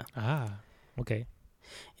yeah. Okay.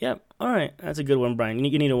 Yep. All right, that's a good one, Brian.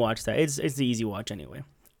 You need to watch that. It's the easy watch anyway.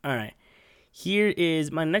 All right. Here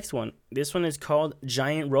is my next one. This one is called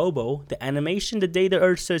Giant Robo, the animation The Day the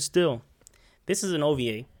Earth Stood Still. This is an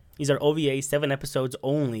OVA. These are OVA, 7 episodes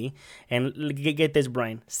only. And get this,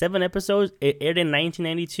 Brian. 7 episodes. It aired in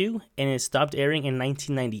 1992, and it stopped airing in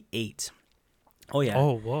 1998. Oh, yeah.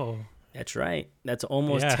 Oh, whoa. That's right. That's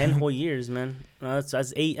almost 10 whole years, man. That's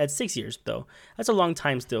 6 years, though. That's a long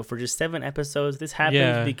time still for just 7 episodes. This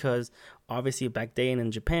happens because obviously back then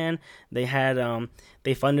in Japan, they had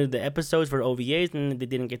they funded the episodes for OVAs, and they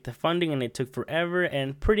didn't get the funding, and it took forever.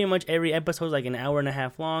 And pretty much every episode is like an hour and a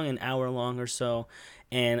half long, an hour long or so.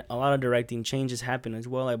 And a lot of directing changes happen as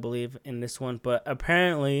well, I believe, in this one. But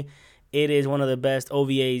apparently, it is one of the best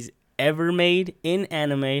OVAs ever made in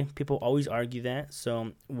anime. People always argue that,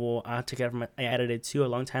 so I'll take it from I added it too a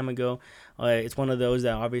long time ago. It's one of those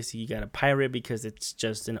that obviously you gotta pirate because it's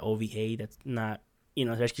just an OVA that's not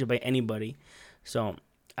executed by anybody. So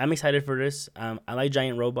I'm excited for this. I like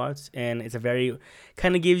giant robots, and it's a very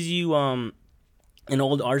kind of gives you an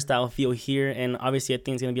old art style feel here, and obviously I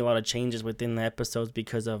think it's gonna be a lot of changes within the episodes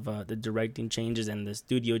because of the directing changes and the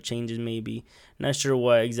studio changes. Maybe not sure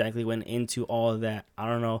what exactly went into all of that. I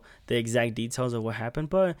don't know the exact details of what happened,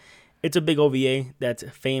 but it's a big OVA that's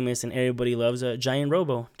famous and everybody loves. Giant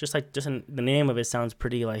Robo, just the name of it sounds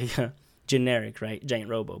pretty like generic, right? Giant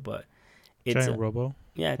Robo, but it's Giant Robo.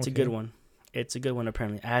 Yeah, it's a good one. It's a good one.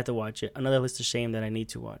 Apparently, I had to watch it. Another list of shame that I need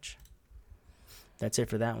to watch. That's it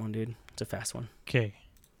for that one, dude. It's a fast one. Okay.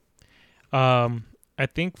 I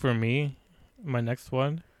think for me, my next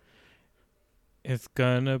one is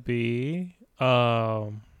gonna be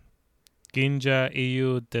Ginja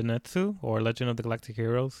Iyu Denetsu, or Legend of the Galactic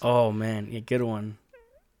Heroes. Oh man, yeah, good one.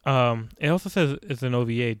 It also says it's an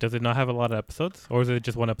OVA. Does it not have a lot of episodes, or is it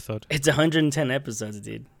just one episode? It's 110 episodes,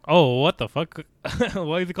 dude. Oh, what the fuck?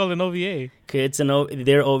 Why is it called an OVA? Okay,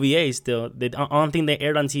 they're OVA still. I don't think they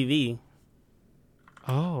aired on TV.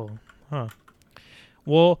 Oh, huh.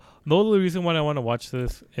 Well, the only reason why I want to watch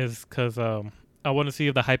this is because I want to see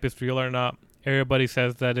if the hype is real or not. Everybody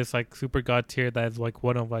says that it's like super god tier. That is like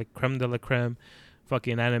one of like creme de la creme,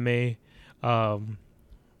 fucking anime. And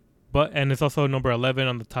it's also number 11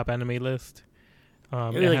 on the top anime list. It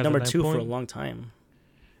was like number 2 for a long time.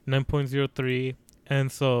 9.03,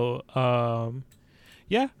 and so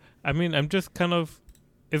yeah. I mean, I'm just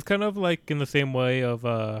it's kind of like in the same way of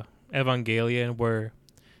Evangelion, where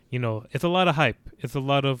it's a lot of hype. It's a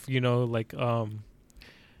lot of like a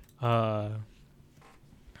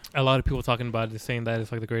lot of people talking about it, saying that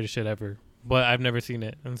it's like the greatest shit ever. But I've never seen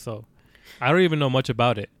it, and so I don't even know much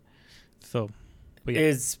about it. So, but yeah,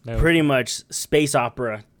 it's pretty much space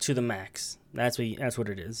opera to the max. That's what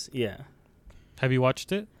it is. Yeah. Have you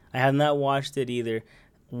watched it? I have not watched it either.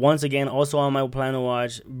 Once again, also on my plan to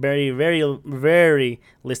watch. Very, very, very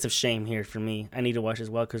list of shame here for me. I need to watch as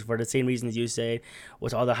well because for the same reasons you said,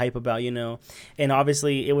 with all the hype about, and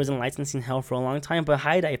obviously it was in licensing hell for a long time, but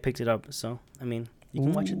HiDive picked it up. So, I mean, you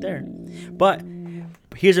can watch it there. But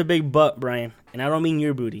here's a big but, Brian, and I don't mean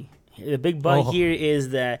your booty. The big but here is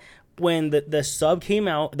that when the sub came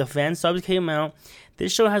out, the fan subs came out,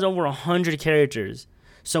 this show has over 100 characters.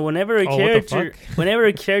 So whenever a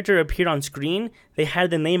character appeared on screen, they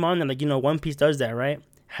had the name on them. Like, One Piece does that, right?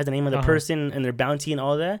 Has the name of the person and their bounty and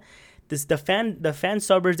all that. The fan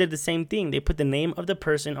subbers did the same thing. They put the name of the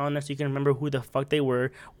person on there so you can remember who the fuck they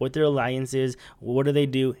were, what their alliance is, what do they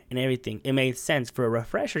do, and everything. It made sense for a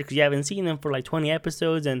refresher because you haven't seen them for like 20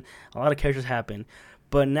 episodes and a lot of characters happen.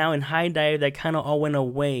 But now in HiDive, that kind of all went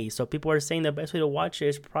away. So people are saying the best way to watch it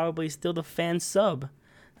is probably still the fan sub.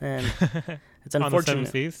 And it's unfortunate. On the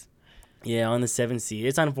 7 Seas? Yeah, on the 7 Seas.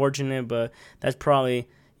 It's unfortunate, but that's probably,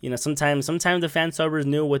 sometimes the fan subbers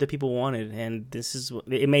knew what the people wanted, and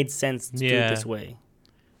it made sense to do it this way.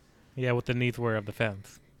 Yeah, what the needs were of the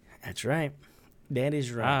fans. That's right. That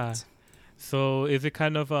is right. So is it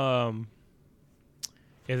kind of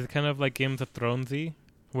like Games of Thronesy,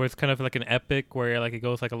 where it's kind of like an epic where like it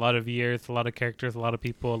goes like a lot of years, a lot of characters, a lot of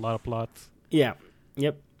people, a lot of plots? Yeah.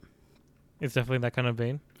 Yep. It's definitely that kind of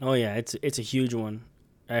vein. Oh yeah, it's a huge one.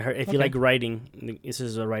 I heard if you like writing, this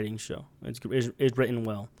is a writing show. It's written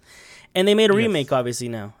well, and they made a remake obviously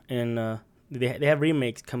now, and they have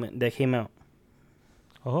remakes that came out.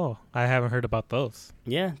 Oh, I haven't heard about those.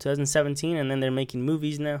 Yeah, 2017, and then they're making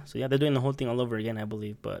movies now. So yeah, they're doing the whole thing all over again, I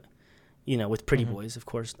believe. But with pretty boys, of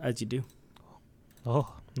course, as you do.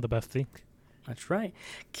 Oh, the best thing. That's right.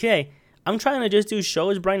 Okay. I'm trying to just do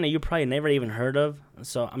shows, Brian, that you probably never even heard of.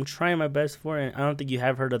 So I'm trying my best for it. I don't think you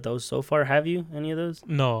have heard of those so far. Have you? Any of those?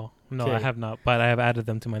 No, okay. I have not. But I have added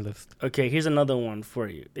them to my list. Okay, here's another one for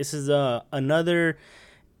you. This is another.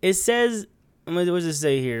 It says, what does it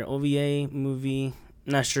say here? OVA movie.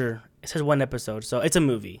 Not sure. It says 1 episode, so it's a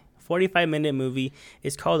movie. 45-minute movie.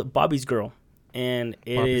 It's called Bobby's Girl, and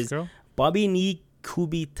it is Bobby ni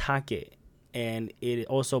Kubitake. And it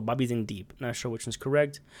also Bobby's in Deep. Not sure which one's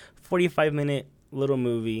correct. 45-minute little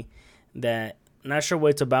movie that not sure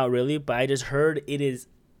what it's about really, but I just heard it is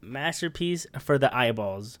masterpiece for the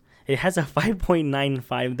eyeballs. It has a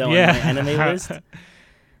 5.95 though on my anime list.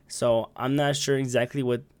 So I'm not sure exactly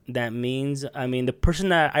what that means. I mean, the person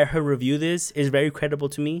that I heard review this is very credible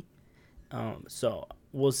to me. So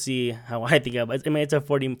we'll see how I think about it. I mean, it's a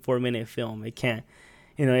 44-minute film. It can't,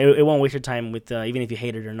 it won't waste your time with even if you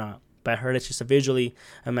hate it or not. But I heard it's just visually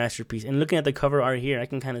a masterpiece. And looking at the cover art here, I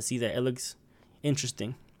can kind of see that it looks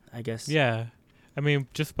interesting, I guess. Yeah. I mean,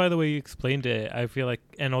 just by the way you explained it, I feel like,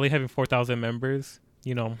 and only having 4,000 members,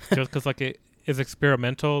 just because like it is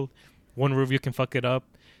experimental, one review can fuck it up.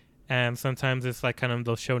 And sometimes it's like kind of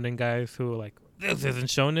those shonen guys who are like, this isn't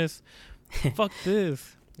shonen, fuck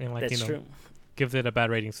this. And like, That's true. gives it a bad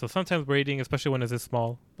rating. So sometimes rating, especially when it's this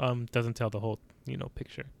small, doesn't tell the whole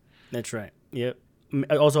picture. That's right. Yep.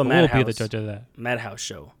 Also, We'll Madhouse. be the judge of that. Madhouse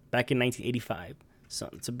show back in 1985. So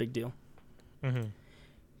it's a big deal. Mm-hmm.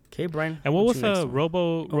 Okay, Brian. And what was your next the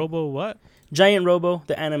one? Robo what? Giant Robo,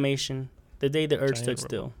 the animation, the day the Earth stood Giant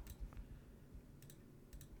still.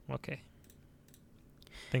 Okay.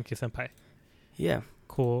 Thank you, senpai. Yeah.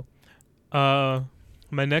 Cool.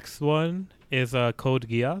 My next one is Code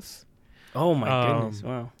Geass. Oh my goodness!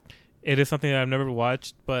 Wow. It is something that I've never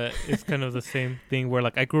watched, but it's kind of the same thing where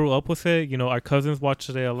like I grew up with it. Our cousins watched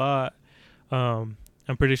it a lot. I'm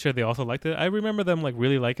pretty sure they also liked it. I remember them like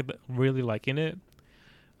really liking it.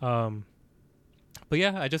 But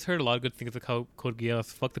yeah, I just heard a lot of good things about Code Geass.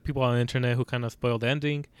 Fuck the people on the internet who kind of spoiled the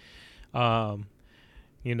ending. You're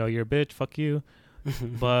a bitch. Fuck you.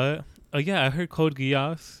 But yeah, I heard Code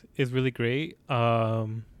Geass is really great.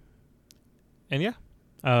 And yeah,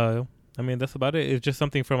 I mean that's about it. It's just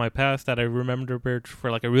something from my past that I remembered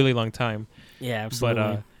for like a really long time. Yeah, absolutely.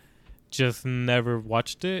 But just never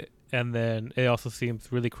watched it. And then it also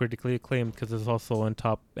seems really critically acclaimed because it's also in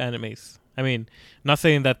top animes. I mean, not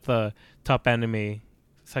saying that the top anime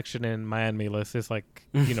section in my anime list is like,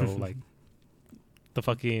 like the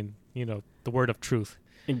fucking, the word of truth.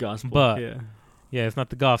 In gospel. But, yeah, it's not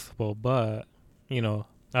the gospel, but, I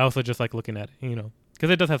also just like looking at it, because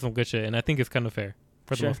it does have some good shit. And I think it's kind of fair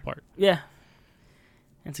for the most part. Yeah.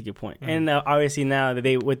 That's a good point. Mm-hmm. And obviously now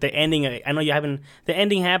that with the ending, I know the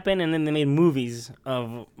ending happened and then they made movies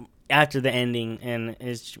of after the ending, and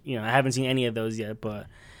it's I haven't seen any of those yet, but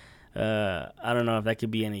I don't know if that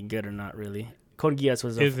could be any good or not really. Code Geass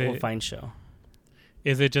was a fine show.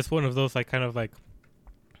 Is it just one of those like kind of like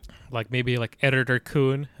maybe like editor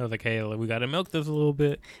Kun? I was like, hey, we gotta milk this a little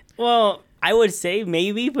bit. Well, I would say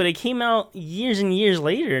maybe, but it came out years and years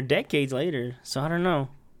later, decades later, so I don't know.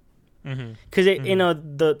 Because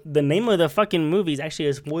the name of the fucking movie is actually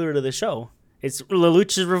a spoiler to the show. It's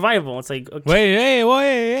Lelouch's revival. It's like okay.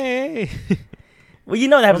 Wait. Well, you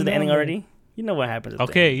know what happens at the ending already. You know what happens. At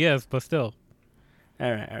the ending. Yes, but still.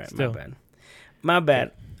 All right. Still. My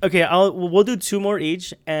bad. Okay, we'll do two more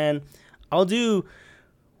each, and I'll do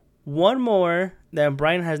one more that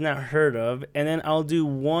Brian has not heard of, and then I'll do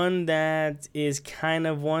one that is kind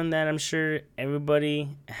of one that I'm sure everybody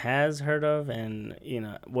has heard of, and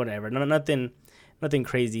whatever. Nothing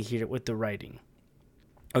crazy here with the writing.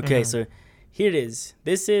 Okay, so here it is.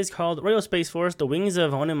 This is called Royal Space Force: The Wings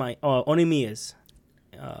of Onimias.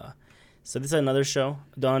 So this is another show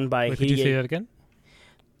done by Wait, could you say that again?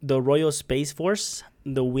 The Royal Space Force: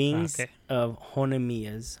 The Wings of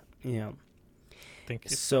Onimias. Thank you.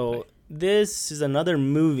 So this is another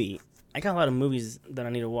movie. I got a lot of movies that I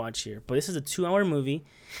need to watch here, but this is a 2-hour movie,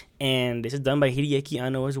 and this is done by Hideaki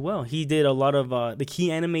Anno as well. He did a lot of the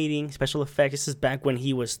key animating, special effects. This is back when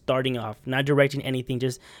he was starting off, not directing anything,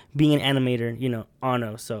 just being an animator,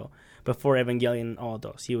 Anno. So before Evangelion and all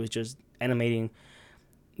those, he was just animating.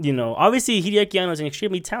 Obviously Hideaki Anno is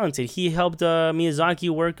extremely talented. He helped Miyazaki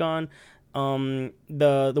work on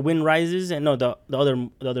the Wind Rises, and the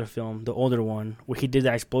other film, the older one, where he did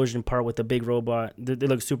that explosion part with the big robot. They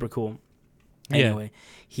look super cool. Anyway,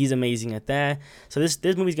 he's amazing at that. So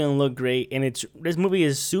this movie's gonna look great, and this movie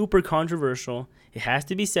is super controversial. It has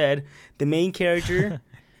to be said. The main character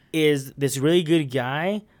is this really good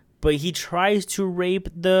guy, but he tries to rape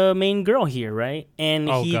the main girl here, right? And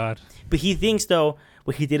God. But he thinks though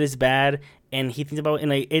what he did is bad, and he thinks about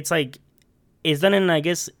it's done in, I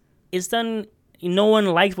guess. It's done. No one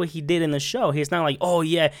likes what he did in the show. He's not like, oh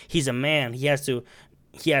yeah, he's a man. He has to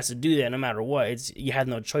do that no matter what. You have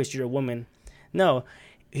no choice. You're a woman. No,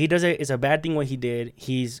 he does it. It's a bad thing what he did.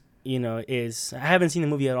 He's I haven't seen the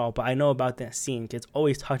movie at all, but I know about that scene. It's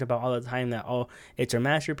always talked about all the time that it's a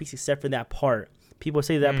masterpiece except for that part. People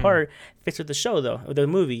say that part fits with the show though, with the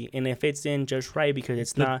movie, and it fits in just right because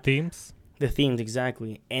it's not the themes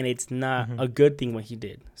exactly, and it's not a good thing what he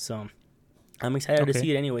did. So. I'm excited to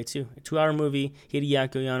see it anyway, too. A 2-hour movie.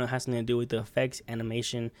 Hideaki Anno has something to do with the effects,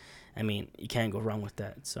 animation. I mean, you can't go wrong with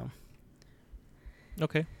that. So,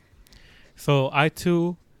 okay. So, I,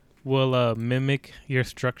 too, will mimic your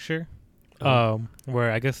structure,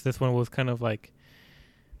 where I guess this one was kind of like...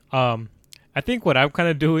 I think what I'm kind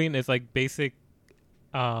of doing is, like, basic...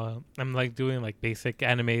 I'm, like, doing, like, basic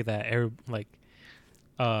anime that, everybody's,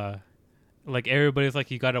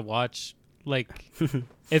 like, you gotta watch... Like,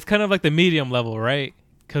 it's kind of like the medium level, right?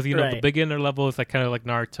 Because, the beginner level is like kind of like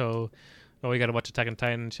Naruto. Oh, you got to watch Attack on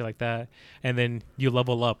Titan and shit like that. And then you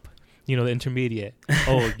level up, the intermediate.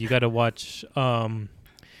 Oh, you got to watch Code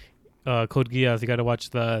Geass. You got to watch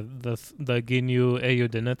the Ginyu Eiyou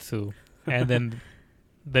Densetsu. And then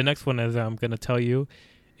the next one, as I'm gonna tell you,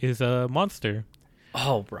 is a Monster.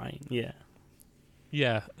 Oh, Brian, yeah.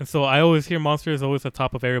 Yeah, and so I always hear Monster is always the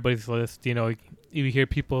top of everybody's list. You know, you hear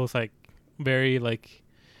people's like very like,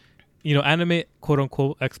 you know, anime quote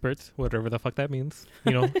unquote experts, whatever the fuck that means.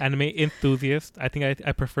 You know, anime enthusiasts. I think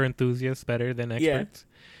I prefer enthusiasts better than experts.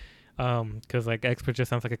 Because like expert just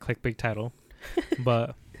sounds like a clickbait title.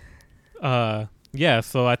 But yeah,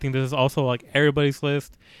 so I think this is also like everybody's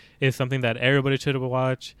list. Is something that everybody should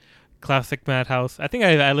watch. Classic Madhouse. I think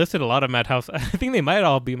I listed a lot of Madhouse. I think they might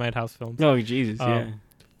all be Madhouse films. Oh, Jesus, yeah.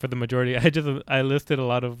 For the majority, I listed a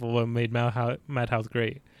lot of what made Madhouse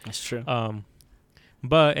great. That's true.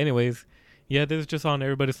 But anyways, yeah, this is just on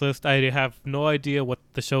everybody's list. I have no idea what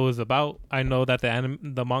the show is about. I know that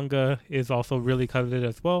the manga is also really coveted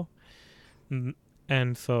as well.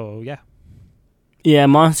 And so, yeah. Yeah,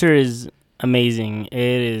 Monster is amazing.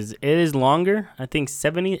 It is longer. I think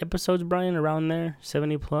 70 episodes, Brian, around there,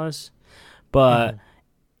 70 plus. But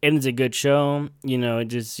it is a good show. You know,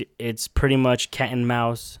 it's pretty much cat and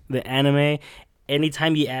mouse. The anime.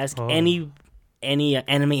 Anytime you ask any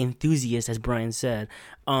anime enthusiast, as Brian said,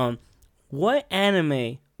 what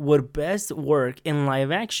anime would best work in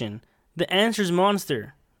live action? The answer is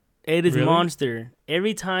Monster. It is Really? Monster.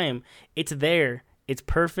 Every time it's there. It's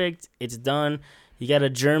perfect. It's done. You got a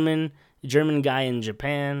German guy in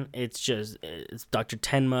Japan. It's Dr.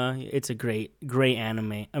 Tenma. It's a great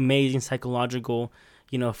anime. Amazing psychological,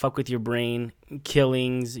 you know, fuck with your brain,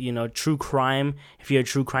 killings, you know, true crime. If you're a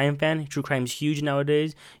true crime fan, true crime's huge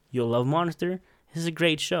nowadays. You'll love Monster. This is a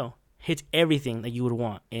great show. Hits everything that you would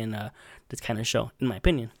want in this kind of show, in my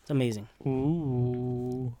opinion. It's amazing.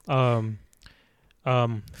 Ooh.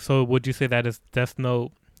 So would you say that is Death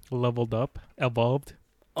Note leveled up, evolved?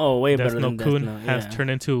 Oh, way Death better Note than Death Kun Note. has turned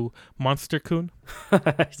into Monster Kun.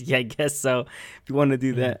 Yeah, I guess so. If you want to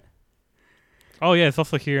do that. Oh yeah, it's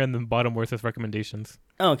also here in the bottom where it says recommendations.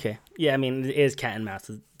 Okay. Yeah, I mean, it is cat and mouse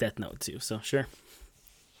with Death Note too, so sure.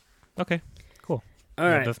 Okay, cool. All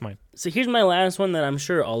Yeah, right. that's mine. So here's my last one that I'm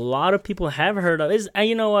sure a lot of people have heard of.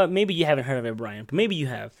 You know what? Maybe you haven't heard of it, Brian, but maybe you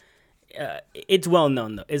have. It's well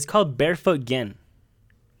known though. It's called Barefoot Gen.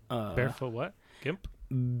 Barefoot what? Gimp?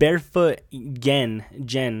 Barefoot Gen.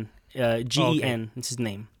 Gen. Gen. It's his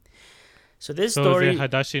name. So this story. Is it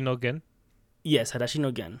Hadashi no Gen? Yes, Hadashi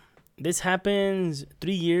no Gen. This happens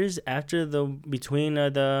 3 years after the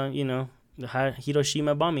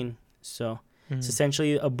Hiroshima bombing. So it's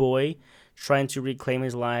essentially a boy trying to reclaim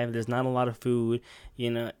his life. There's not a lot of food. You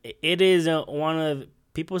know, it is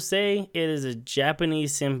people say it is a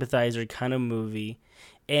Japanese sympathizer kind of movie.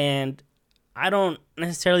 And I don't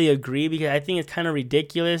necessarily agree because I think it's kind of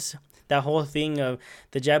ridiculous. That whole thing of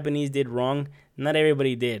the Japanese did wrong. Not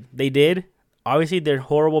everybody did. They did. Obviously, they're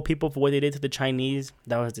horrible people for what they did to the Chinese.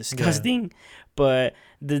 That was disgusting. Yeah. But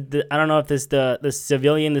I don't know if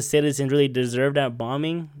the citizens really deserved that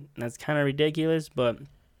bombing. That's kind of ridiculous. But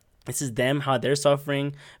this is them, how they're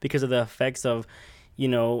suffering because of the effects of, you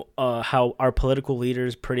know, how our political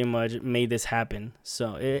leaders pretty much made this happen.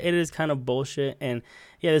 So it is kind of bullshit. And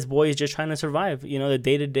yeah, this boy is just trying to survive, you know, the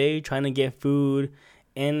day-to-day, trying to get food.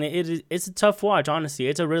 And it's a tough watch, honestly.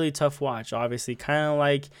 It's a really tough watch, obviously. Kind of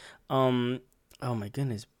like, oh my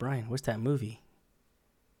goodness, Brian, what's that movie?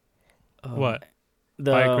 What?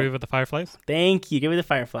 I Agree with the Fireflies? Thank you. Give me the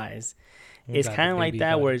Fireflies. It's kind of like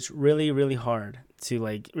that where it's really, really hard to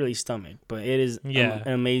like really stomach. But it is an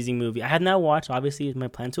amazing movie. I have not watched. Obviously, it's my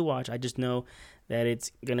plan to watch. I just know that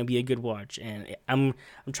it's gonna be a good watch, and I'm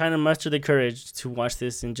trying to muster the courage to watch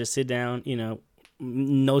this and just sit down, you know,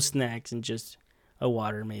 no snacks and just a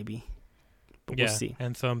water maybe. But we'll see.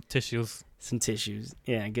 And some tissues. Some tissues.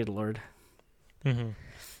 Yeah, good Lord. Mm-hmm.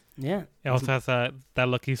 Yeah. It also has that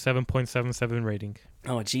lucky 7.77 rating.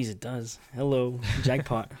 Oh, jeez, it does. Hello,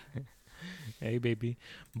 jackpot. Hey, baby.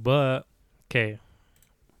 But, okay.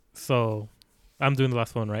 So, I'm doing the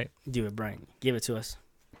last one, right? Do it, Brian. Give it to us.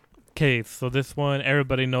 Okay, so this one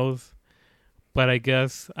everybody knows, but I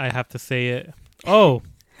guess I have to say it. Oh,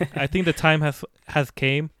 I think the time has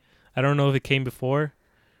came. I don't know if it came before.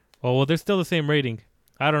 Oh, well, there's still the same rating.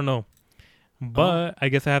 I don't know. But I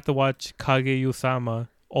guess I have to watch Kaguya-sama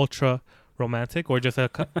Ultra Romantic, or just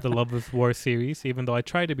the Love is War series, even though I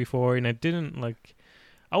tried it before and I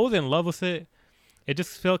wasn't in love with it. It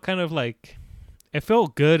just felt kind of like, it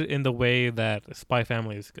felt good in the way that Spy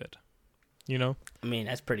Family is good. You know? I mean,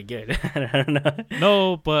 that's pretty good. I don't know.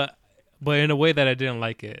 No, but in a way that I didn't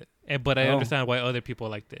like it. But I understand why other people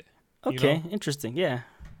liked it. Okay, you know? Interesting, yeah.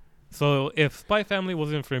 So if Spy Family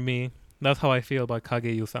wasn't for me, that's how I feel about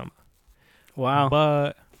Kaguya-sama. Wow.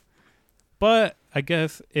 But But I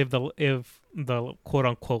guess if the quote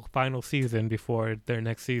unquote final season before their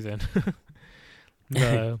next season,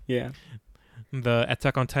 the Yeah. the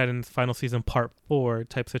Attack on Titan's final season part 4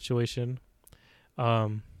 type situation.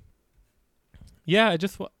 Yeah,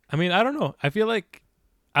 I mean, I don't know. I feel like,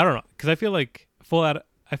 I don't know, because I feel like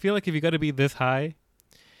I feel like if you got to be this high,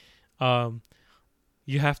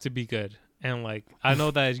 you have to be good. And like, I know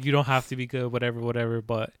that you don't have to be good, whatever,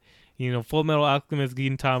 but you know, Full Metal Alchemist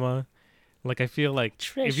Gintama, like I feel like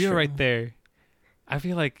if you're right there, I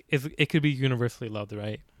feel like it could be universally loved,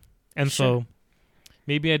 right? And so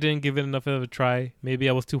maybe I didn't give it enough of a try. Maybe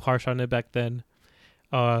I was too harsh on it back then.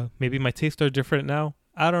 Maybe my tastes are different now.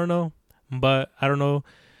 I don't know. But I don't know.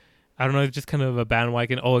 It's just kind of a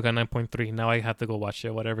bandwagon. Oh, I got 9.3. Now I have to go watch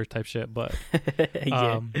it, whatever type shit. But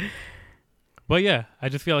but yeah, I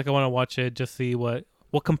just feel like I want to watch it, just see what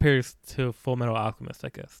compares to Full Metal Alchemist, I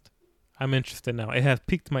guess. I'm interested now. It has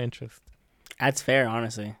piqued my interest. That's fair,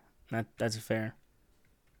 honestly. That's fair.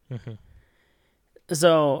 Mm-hmm.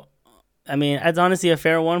 So, I mean, that's honestly a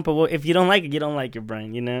fair one. But if you don't like it, you don't like it,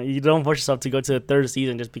 Brian. You know, you don't force yourself to go to the third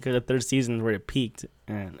season just because the third season is where it peaked,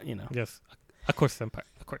 and you know. Yes, of course, senpai.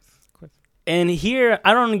 Of course. And here,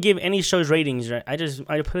 I don't give any shows ratings. Right? I just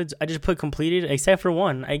put completed, except for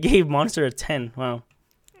one. I gave Monster a 10. Wow.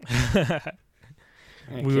 Okay.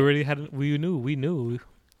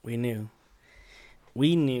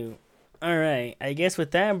 We knew. All right. I guess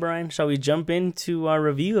with that, Brian, shall we jump into our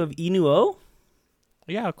review of Inuo?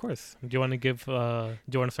 Yeah, of course. Do you want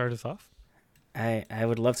to start us off? I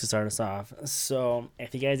would love to start us off. So,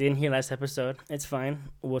 if you guys didn't hear last episode, it's fine.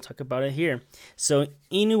 We'll talk about it here. So,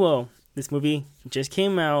 Inuo, this movie just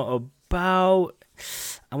came out about,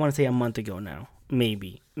 I want to say a month ago now.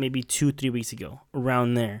 Maybe 2-3 weeks ago,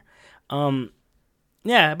 around there.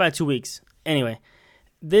 Yeah, about 2 weeks. Anyway,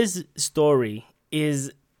 this story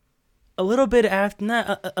is a little bit after,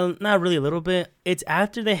 not really a little bit. It's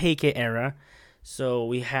after the Heike era. So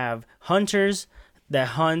we have hunters that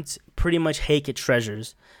hunt pretty much Heike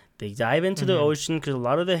treasures. They dive into the ocean because a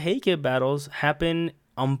lot of the Heike battles happen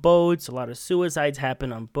on boats. A lot of suicides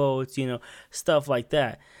happen on boats, you know, stuff like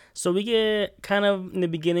that. So we get kind of in the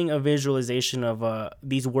beginning a visualization of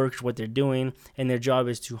these workers, what they're doing, and their job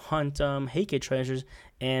is to hunt Heike treasures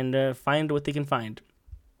and find what they can find.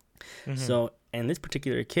 So in this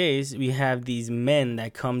particular case, we have these men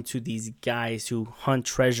that come to these guys who hunt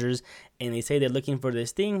treasures, and they say they're looking for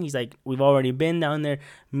this thing. He's like, we've already been down there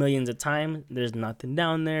millions of times. There's nothing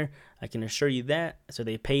down there. I can assure you that. So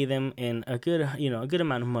they pay them in a good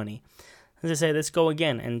amount of money. As I say, let's go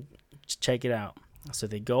again and check it out. So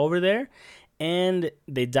they go over there, and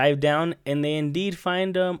they dive down, and they indeed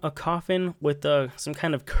find a coffin with some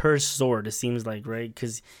kind of cursed sword, it seems like, right?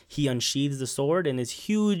 Because he unsheathes the sword, and this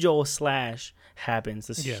huge old slash happens.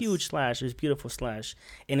 This huge slash, this beautiful slash.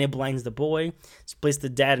 And it blinds the boy, splits the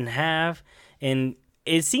dad in half, and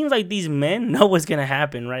it seems like these men know what's going to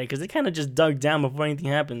happen, right? Because they kind of just dug down before anything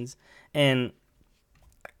happens. And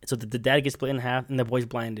so the dad gets split in half, and the boy's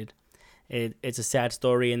blinded. It's a sad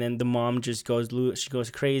story, and then the mom just goes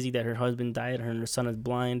crazy that her husband died and her son is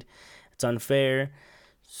blind. It's unfair.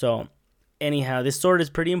 So anyhow, this sword is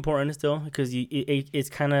pretty important still because it's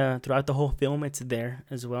kind of throughout the whole film it's there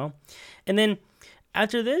as well. And then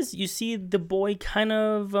after this, you see the boy kind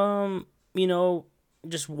of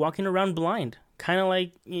just walking around blind, kind of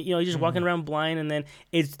like just walking around blind. And then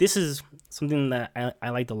this is something that I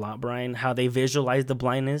liked a lot, Brian, how they visualize the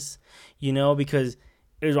blindness, because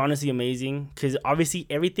it was honestly amazing because obviously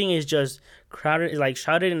everything is just crowded, like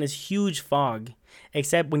shrouded in this huge fog,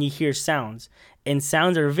 except when you hear sounds, and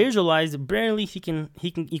sounds are visualized. Barely you can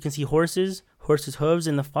see horses' hooves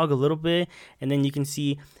in the fog a little bit, and then you can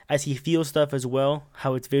see as he feels stuff as well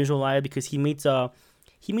how it's visualized because he meets a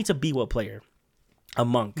biwa player, a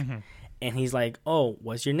monk, and he's like, "Oh,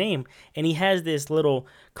 what's your name?" And he has this little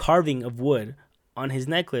carving of wood on his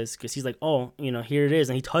necklace because he's like, "Oh, here it is,"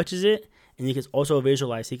 and he touches it. And you can also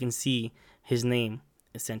visualize, he can see his name,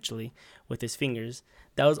 essentially, with his fingers.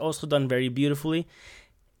 That was also done very beautifully.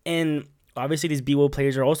 And obviously, these biwa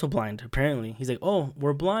players are also blind, apparently. He's like, oh,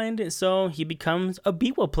 we're blind, so he becomes a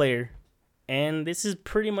biwa player. And this is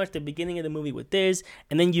pretty much the beginning of the movie with this.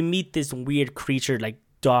 And then you meet this weird creature, like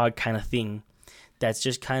dog kind of thing, that's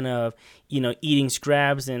just kind of, eating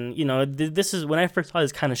scraps. And, this is, when I first saw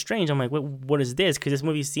this, kind of strange. I'm like, what is this? Because this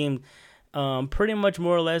movie seemed pretty much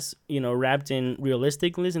more or less, wrapped in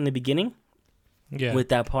realisticness in the beginning with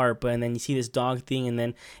that part. But and then you see this dog thing, and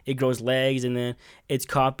then it grows legs, and then it's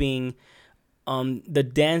copying the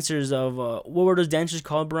dancers of what were those dancers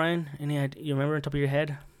called, Brian? You remember on top of your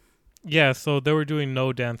head? Yeah, so they were doing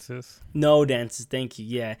no dances. No dances, thank you.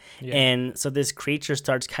 Yeah. Yeah. And so this creature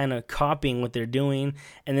starts kind of copying what they're doing.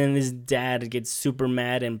 And then this dad gets super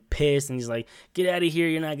mad and pissed. And he's like, get out of here.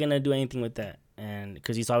 You're not going to do anything with that. And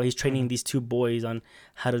because he's training these two boys on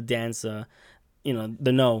how to dance, the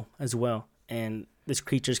no as well. And this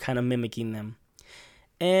creature's kind of mimicking them.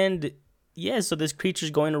 And yeah, so this creature's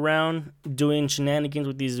going around doing shenanigans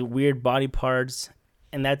with these weird body parts.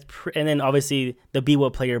 And and then obviously the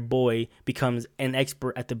Biwa player boy becomes an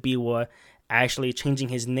expert at the Biwa, actually changing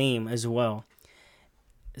his name as well.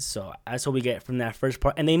 So that's what we get from that first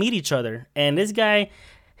part. And they meet each other. And this guy,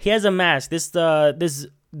 he has a mask. We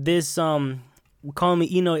call him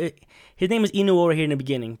his name is Inu over here in the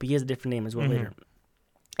beginning, but he has a different name as well later.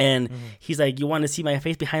 And he's like, you want to see my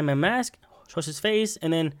face behind my mask? Shows his face,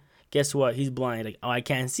 and then guess what? He's blind. Like, oh, I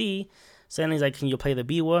can't see. So then he's like, can you play the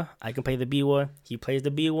biwa? I can play the biwa. He plays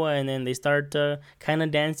the biwa, and then they start kind of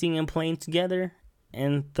dancing and playing together.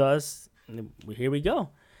 And thus, here we go.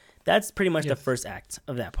 That's pretty much the first act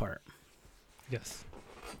of that part. Yes.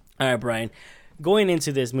 All right, Brian. Going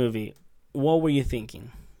into this movie, what were you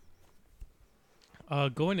thinking?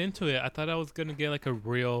 Going into it, I thought I was going to get like a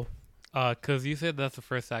real... Because you said that's the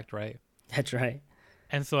first act, right? That's right.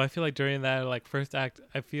 And so I feel like during that like first act,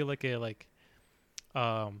 I feel like it like...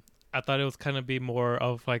 I thought it was kind of be more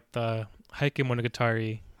of like the Heike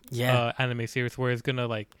Monogatari anime series where it's gonna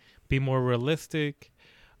like be more realistic,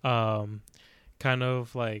 kind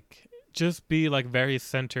of like just be like very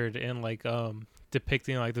centered in like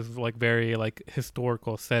depicting like this like very like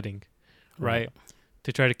historical setting, right?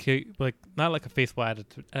 To try to keep like not like a faithful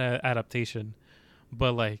adaptation,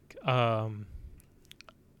 but like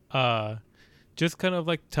just kind of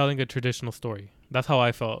like telling a traditional story. That's how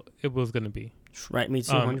I felt it was gonna be. Right, me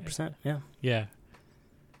too, 100%. Yeah. Yeah.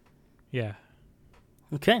 Yeah.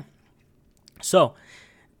 Okay. So,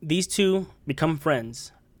 these two become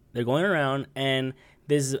friends. They're going around, and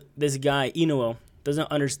this guy, Inuo, doesn't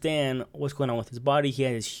understand what's going on with his body. He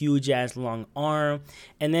has his huge-ass long arm,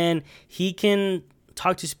 and then he can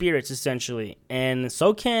talk to spirits, essentially. And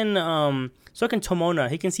so can Tomona.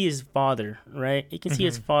 He can see his father, right? He can see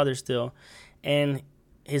his father still. And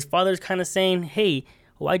his father's kind of saying, hey,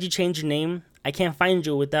 why'd you change your name? I can't find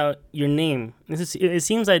you without your name. It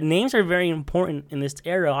seems like names are very important in this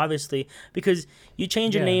era, obviously, because you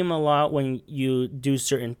change your name a lot when you do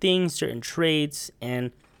certain things, certain traits,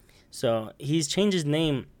 and so he's changed his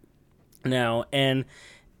name now, and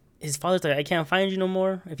his father's like, I can't find you no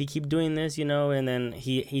more if you keep doing this, and then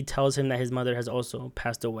he tells him that his mother has also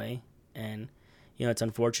passed away, and, it's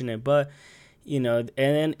unfortunate, but... and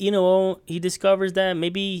then, he discovers that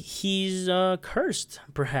maybe he's cursed,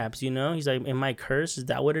 perhaps, He's like, am I cursed? Is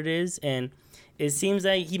that what it is? And it seems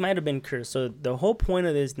like he might have been cursed. So the whole point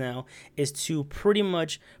of this now is to pretty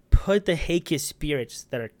much put the Heike spirits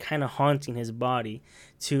that are kind of haunting his body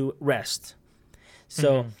to rest.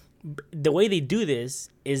 So the way they do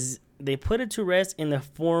this is they put it to rest in the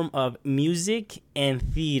form of music and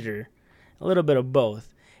theater, a little bit of both.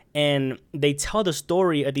 And they tell the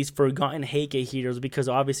story of these forgotten Heike heroes because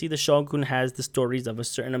obviously the Shogun has the stories of a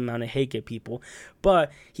certain amount of Heike people.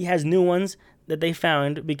 But he has new ones that they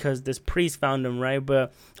found because this priest found them, right?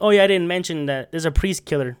 But, I didn't mention that there's a priest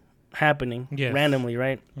killer happening randomly,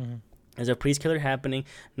 right? There's a priest killer happening.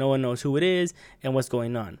 No one knows who it is and what's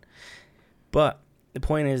going on. But the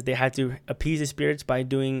point is they had to appease the spirits by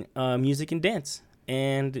doing music and dance.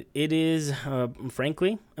 And it is,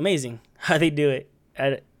 frankly, amazing how they do it.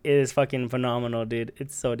 It is fucking phenomenal, dude.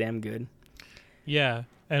 It's so damn good. Yeah,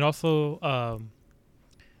 and also,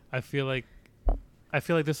 I feel like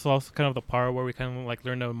this is also kind of the part where we kind of like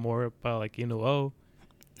learn more about like Inuo.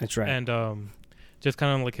 That's right. And just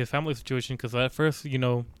kind of like his family situation, because at first,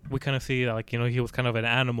 we kind of see that like he was kind of an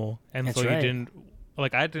animal, and That's so right. he didn't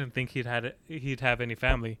like I didn't think he'd have any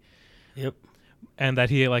family. Yep. And that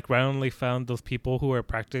he like randomly found those people who were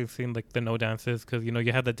practicing like the no dances, because you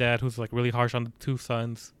had the dad who's like really harsh on the two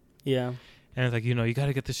sons. Yeah. And it's like, you got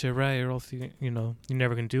to get this shit right, or else you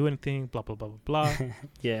never can do anything. Blah blah blah blah blah.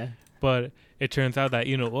 Yeah. But it turns out that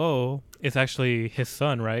is actually his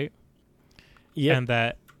son, right? Yeah. And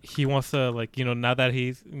that he wants to like now that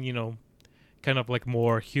he's kind of like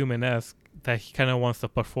more human-esque, that he kind of wants to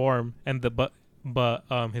perform, and but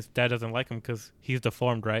his dad doesn't like him because he's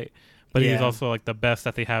deformed, right? But he's also like the best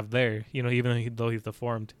that they have there, even though he's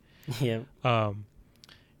deformed. Yeah.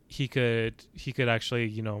 He could actually,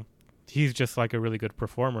 he's just like a really good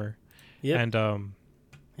performer. Yeah. And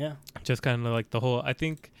yeah. Just kind of like the whole, I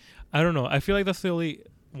don't know. I feel like that's the only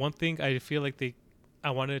one thing I feel like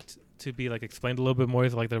I wanted to be like explained a little bit more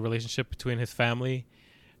is like the relationship between his family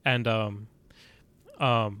and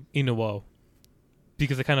Inuo,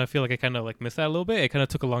 because I kind of feel like I kind of like missed that a little bit. It kind of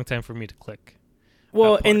took a long time for me to click.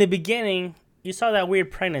 Well, in the beginning, you saw that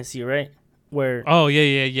weird pregnancy, right? Where Oh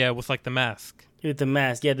yeah. It was like the mask. with the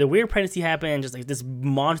mask, yeah, the weird pregnancy happened, and just like this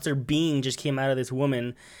monster being just came out of this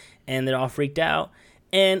woman, and they're all freaked out.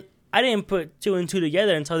 And I didn't put two and two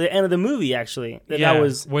together until the end of the movie. Actually, that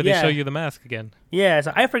was where they show you the mask again. Yeah,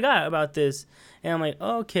 so I forgot about this, and I'm like,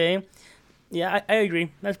 oh, okay. Yeah, I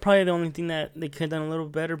agree. That's probably the only thing that they could have done a little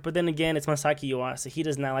better. But then again, it's Masaki Yuasa. He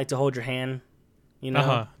does not like to hold your hand, you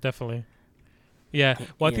know? Definitely. Yeah.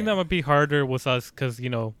 Well, I think that might be harder with us because, you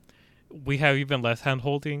know, we have even less hand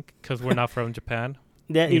holding because we're not from Japan.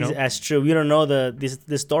 That's true. We don't know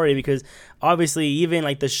the story because obviously even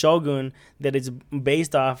like the shogun that it's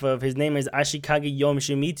based off of, his name is Ashikage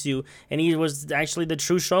Yoshimitsu, and he was actually the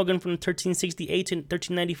true shogun from 1368 to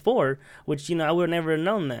 1394, which, you know, I would have never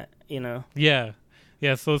known that, you know. Yeah.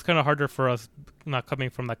 So it's kind of harder for us not coming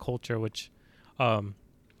from that culture, which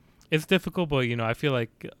it's difficult, but, you know, I feel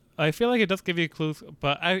like it does give you clues,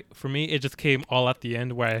 but for me it just came all at the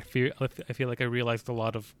end where I feel like I realized a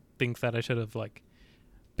lot of things that I should have like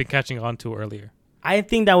been catching on to earlier. I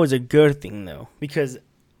think that was a good thing though, because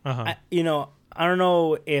I don't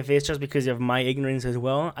know if it's just because of my ignorance as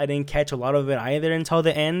well. I didn't catch a lot of it either until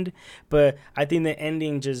the end, but I think the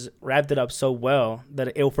ending just wrapped it up so well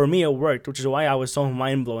that for me it worked, which is why I was so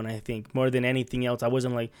mind blown. I think more than anything else, I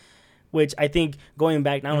wasn't like, which I think going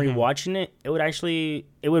back now rewatching it,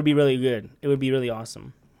 it would be really good. It would be really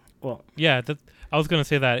awesome. Well, yeah, I was gonna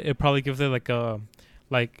say that it probably gives it like a.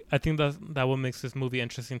 Like, I think that what makes this movie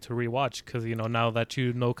interesting to rewatch because, you know, now that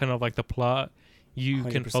you know kind of like the plot, you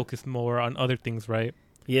 100%. Can focus more on other things, right?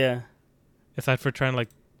 Yeah. Aside for trying to like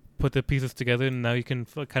put the pieces together, and now you can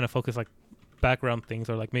kind of focus like background things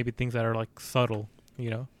or like maybe things that are like subtle, you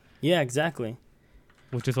know? Yeah, exactly.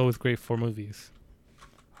 Which is always great for movies.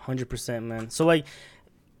 100%, man. So like,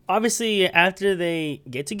 obviously after they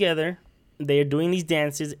get together, they're doing these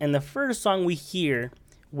dances, and the first song we hear,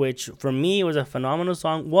 which for me was a phenomenal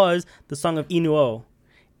song, was the song of Inuo.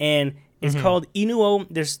 And it's called Inuo.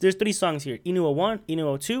 There's 3 songs here. Inuo 1,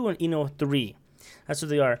 Inuo 2, and Inuo 3. That's what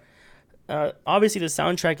they are. Obviously, the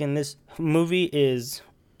soundtrack in this movie is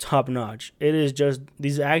top-notch. It is just,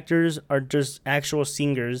 these actors are just actual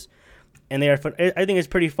singers. And they are fun. I think it's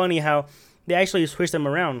pretty funny how they actually switch them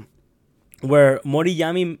around. Where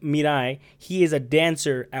Moriyami Mirai, he is a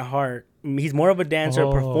dancer at heart. He's more of a dancer,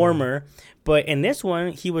 performer. But in this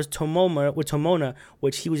one, he was Tomona,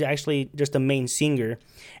 which he was actually just the main singer.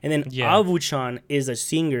 And then Avu-chan is a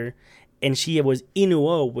singer, and she was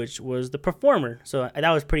Inuo, which was the performer. So that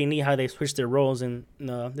was pretty neat how they switched their roles in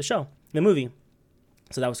the show, the movie.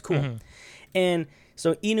 So that was cool. And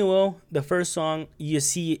so Inuo, the first song, you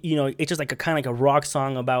see, you know, it's just like a kind of like a rock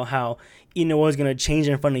song about how Inuo is going to change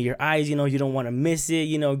in front of your eyes. You know, you don't want to miss it,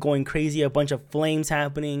 you know, going crazy, a bunch of flames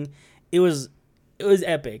happening. It was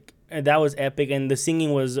epic. And that was epic, and the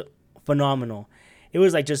singing was phenomenal. It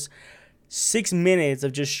was like just 6 minutes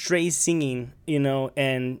of just straight singing, you know,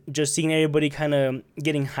 and just seeing everybody kind of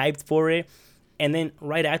getting hyped for it. And then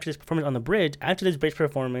right after this performance on the bridge, after this bridge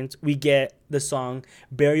performance, we get the song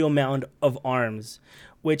Burial Mound of Arms,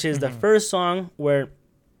 which is the first song where,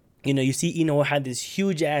 you know, you see Ino had this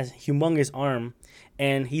humongous arm,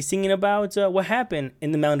 and he's singing about what happened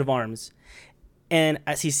in the Mound of Arms. And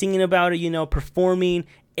as he's singing about it, you know, performing,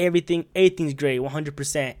 everything's great,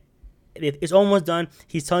 100%. It's almost done.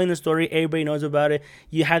 He's telling the story. Everybody knows about it.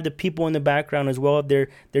 You have the people in the background as well. They're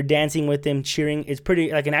dancing with him, cheering. It's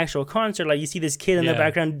pretty like an actual concert. Like you see this kid in the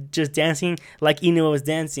background just dancing like Ino was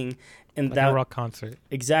dancing, and like a rock concert.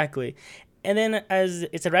 Exactly. And then as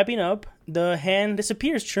it's wrapping up, the hand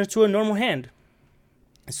disappears, turns to a normal hand.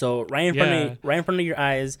 So right in front of your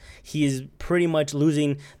eyes, he is pretty much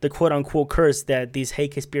losing the quote unquote curse that these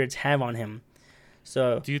Heike spirits have on him.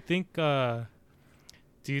 So do you think that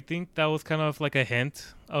was kind of like a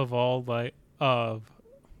hint of all like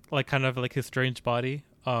kind of like his strange body?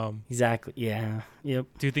 Exactly. Yeah. Yep.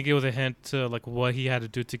 Do you think it was a hint to like what he had to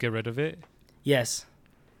do to get rid of it? Yes.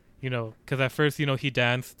 You know, because at first, you know, he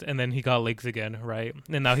danced and then he got legs again, right?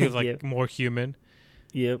 And now he was like more human.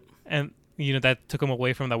 Yep. And you know that took him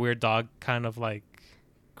away from that weird dog kind of like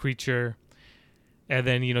creature. And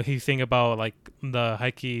then, you know, he's saying about like the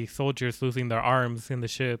Heike soldiers losing their arms in the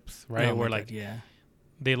ships, right? Where like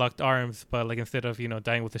they locked arms, but like instead of, you know,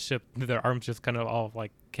 dying with the ship, their arms just kind of all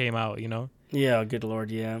like came out, you know? Yeah, good Lord,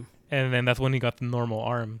 yeah. And then that's when he got the normal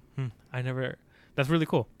arm. That's really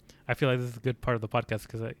cool. I feel like this is a good part of the podcast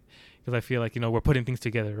because I feel like, you know, we're putting things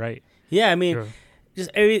together, right? Yeah, I mean,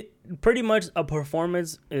 pretty much a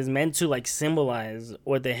performance is meant to like symbolize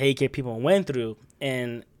what the Heike people went through,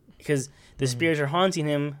 and because the spirits are haunting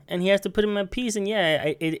him, and he has to put him at peace, and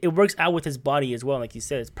it works out with his body as well. Like you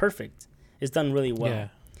said, it's perfect. It's done really well. Yeah.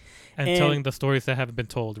 And telling the stories that haven't been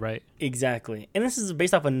told, right? Exactly. And this is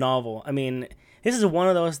based off a novel. I mean, this is one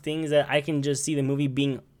of those things that I can just see the movie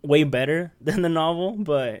being way better than the novel,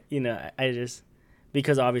 but I just,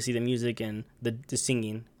 because obviously the music and the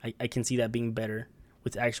singing, I can see that being better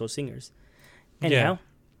with actual singers. Anyhow,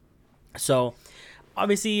 so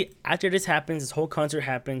obviously after this happens, this whole concert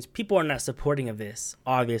happens, people are not supporting of this,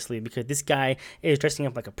 obviously, because this guy is dressing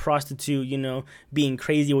up like a prostitute, being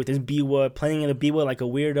crazy with his biwa, playing the biwa like a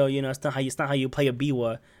weirdo. It's not how you play a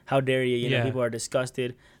biwa. How dare you? People are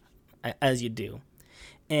disgusted, as you do.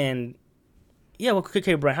 And yeah, well,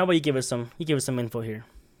 okay, Brian, how about you give us some info here?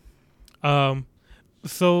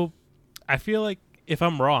 So I feel like if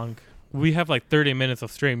I'm wrong, we have like 30 minutes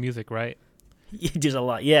of straight music, right? Just a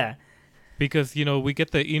lot, yeah. Because, we get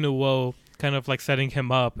the Inuwo kind of like setting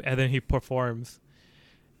him up, and then he performs.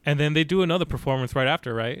 And then they do another performance right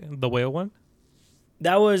after, right? The whale one?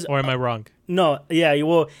 That was... Or am I wrong? No, yeah,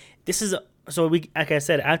 well, this is... So, like I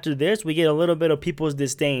said, after this, we get a little bit of people's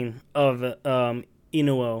disdain of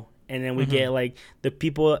Inuwo. And then we get, like, the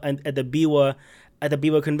people at the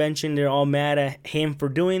Biwa convention, they're all mad at him for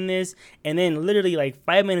doing this. And then literally, like,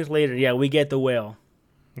 5 minutes later, we get the whale.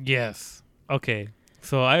 Yes. Okay.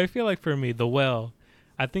 So I feel like for me, The Well,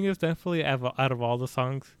 I think it's definitely out of all the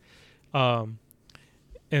songs,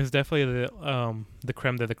 it's definitely the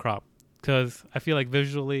creme de la crop, because I feel like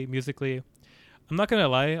visually, musically, I'm not gonna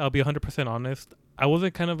lie, I'll be 100% honest. I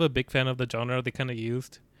wasn't kind of a big fan of the genre they kind of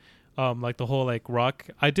used, like the whole like rock.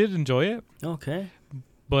 I did enjoy it. Okay.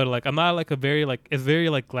 But like I'm not like it's very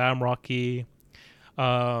like glam rocky. A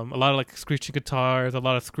lot of like screeching guitars, a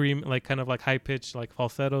lot of scream, like kind of like high pitched like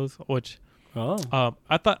falsettos, which.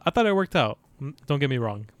 I thought it worked out. Don't get me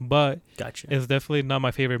wrong, but gotcha. It's definitely not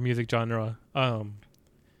my favorite music genre. Kind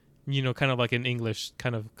of like in English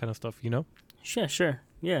kind of stuff. Sure,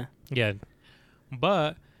 yeah.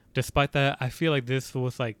 But despite that, I feel like this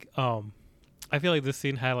was like I feel like this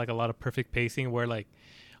scene had like a lot of perfect pacing where like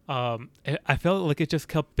I felt like it just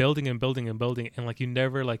kept building and building and building, and like you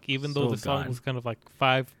never like, even though the song was kind of like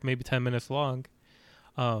 5 maybe 10 minutes long,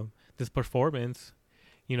 this performance,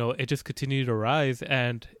 it just continued to rise,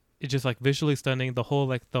 and it's just like visually stunning. The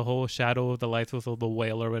whole shadow of the lights was of the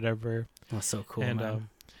whale or whatever. That's so cool, and man.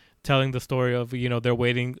 Telling the story of they're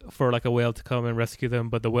waiting for like a whale to come and rescue them,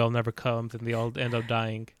 but the whale never comes, and they all end up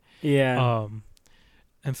dying. Yeah.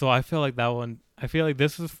 And so I feel like that one. I feel like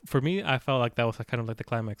this is, for me, I felt like that was kind of like the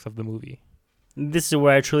climax of the movie. This is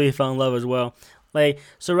where I truly fell in love as well. Like,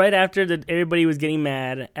 so right after that, everybody was getting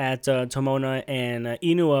mad at Tomona and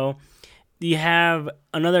Inuwo. You have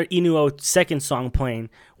another Inuwo second song playing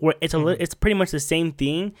where it's pretty much the same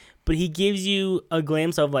thing, but he gives you a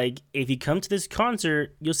glimpse of like, if you come to this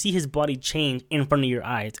concert, you'll see his body change in front of your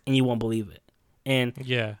eyes and you won't believe it. And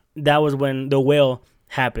that was when the whale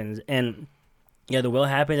happens. And the whale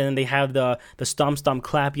happens, and then they have the stomp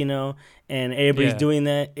clap, and everybody's doing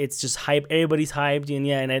that. It's just hype. Everybody's hyped,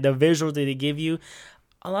 and the visuals that they give you.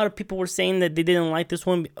 A lot of people were saying that they didn't like this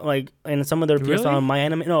one, like, and some of their reviews on My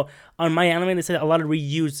Anime. No, on My Anime they said a lot of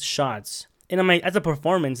reused shots. And I'm like, as a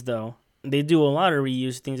performance though, they do a lot of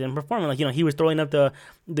reused things in performance. Like, he was throwing up the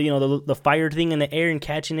fire thing in the air and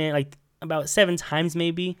catching it like about 7 times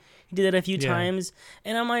maybe. He did it a few times,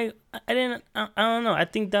 and I'm like, I don't know. I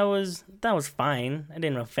think that was fine. It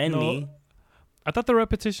didn't offend me. I thought the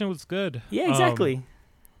repetition was good. Yeah, exactly.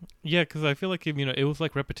 Yeah, because I feel like it was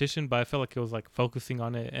like repetition, but I felt like it was like focusing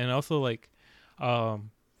on it, and also like, I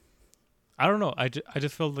don't know. I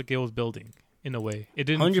just felt like it was building in a way. It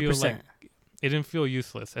didn't 100%. Feel like it didn't feel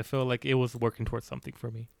useless. I felt like it was working towards something for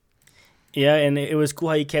me. Yeah, and it was cool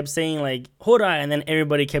how he kept saying like "Hora," and then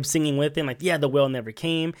everybody kept singing with him like, "Yeah, the whale never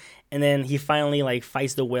came." And then he finally like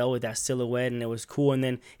fights the whale with that silhouette, and it was cool. And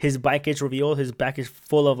then his back gets revealed. His back is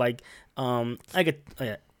full of like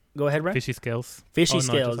go ahead, Brian. Fishy scales.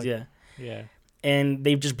 Scales, like, yeah. And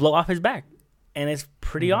they just blow off his back, and it's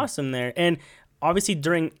pretty awesome there. And obviously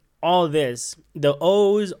during all this, the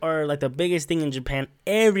O's are like the biggest thing in Japan.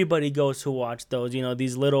 Everybody goes to watch those,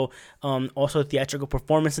 these little also theatrical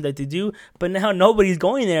performances that they do. But now nobody's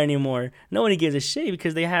going there anymore. Nobody gives a shit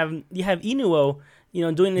because you have Inuwo,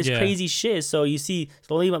 doing this crazy shit. So you see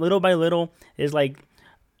slowly, little by little,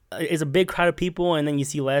 it's a big crowd of people, and then you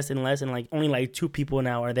see less and less, and like only like 2 people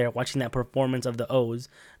now are there watching that performance of the O's.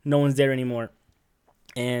 No one's there anymore.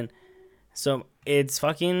 And So it's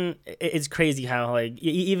fucking, it's crazy how like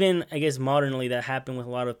even I guess modernly that happened with a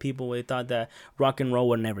lot of people. Where they thought that rock and roll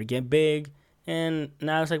would never get big, and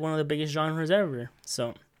now it's like one of the biggest genres ever.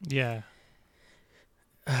 So Yeah.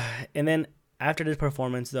 and then after this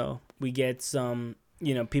performance though, we get some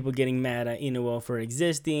people getting mad at Inuo for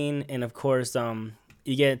existing, and of course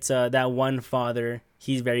you get that one father.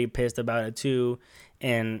 He's very pissed about it too,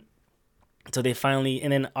 and so they finally,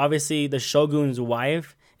 and then obviously the shogun's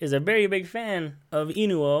wife is a very big fan of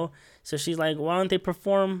Inuo, so she's like, why don't they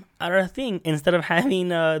perform at our thing instead of having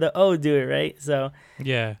the O do it, right? So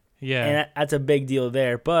Yeah. Yeah. and that's a big deal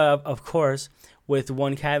there. But of course, with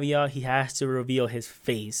one caveat, he has to reveal his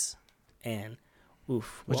face, and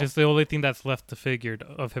oof, Which well, is the only thing that's left to figured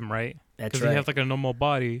of him, right? that's Because right. he has like a normal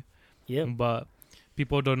body, Yep. but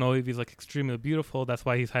people don't know if he's like extremely beautiful. That's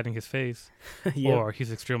why he's hiding his face, Yep. or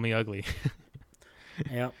he's extremely ugly.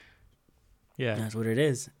 Yep. Yeah. That's what it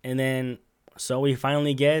is. And then, so we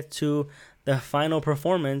finally get to the final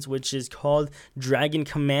performance, which is called Dragon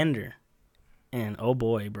Commander. And oh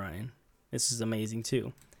boy, Brian, this is amazing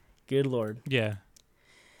too. Good lord. Yeah.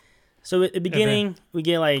 So at the beginning, we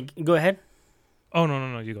get like, go ahead. Oh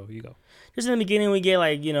no, you go. Just in the beginning, we get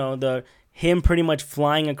like, him pretty much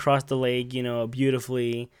flying across the lake,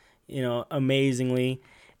 beautifully, amazingly.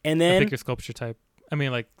 And I then think your sculpture type. I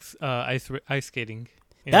mean, like ice skating.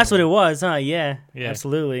 that's what it was, huh? Yeah, Yeah.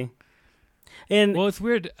 absolutely. And Well, it's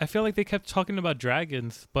weird. I feel like they kept talking about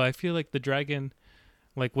dragons, but I feel like the dragon,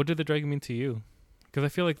 like, what did the dragon mean to you? Because I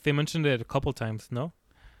feel like they mentioned it a couple times. No.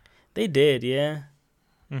 they did, yeah.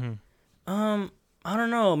 Mm-hmm. I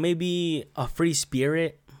don't know, maybe a free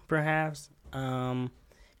spirit, perhaps. Because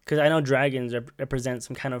I know dragons represent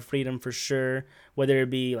some kind of freedom for sure, whether it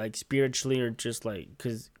be like spiritually or just like,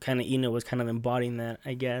 because kind of Ino was kind of embodying that,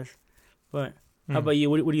 I guess. But how about you?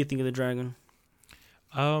 What do you think of the dragon?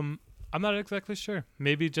 I'm not exactly sure.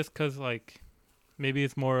 Maybe just because like, maybe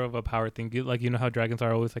it's more of a power thing. Like, how dragons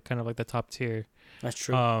are always like kind of like the top tier. That's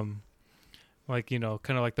true. Like, kind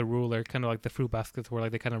of like the ruler, kind of like the fruit baskets where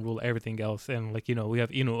like they kind of rule everything else. And like, we have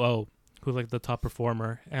Inuo, who's like the top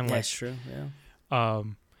performer, and like That's true. Yeah.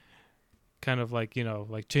 kind of like,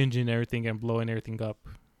 like changing everything and blowing everything up.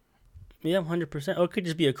 Yeah, 100%. Or it could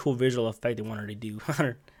just be a cool visual effect they wanted to do,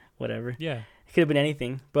 or whatever. Yeah. It could have been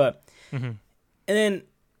anything. But Mm-hmm. and then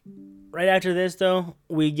right after this though,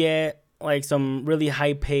 we get like some really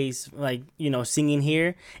high pace, like, singing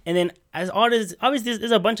here. And then as artists, obviously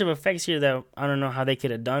there's a bunch of effects here that I don't know how they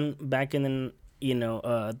could have done back in the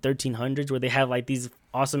 1300s, where they have like these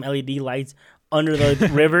awesome LED lights under the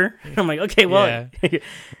river. I'm like, okay, well, Yeah.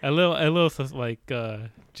 a little like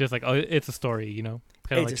just like, oh, it's a story, kind of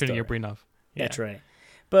It's like a turning your story. brain off. That's right.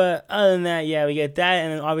 But other than that, yeah, we get that,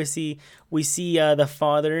 and then obviously we see the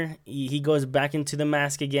father. He goes back into the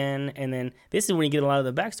mask again, and then this is when you get a lot of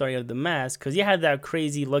the backstory of the mask, because you have that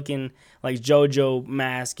crazy looking like JoJo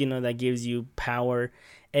mask, that gives you power,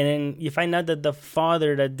 and then you find out that the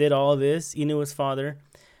father that did all this, Inuo's father,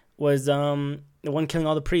 was the one killing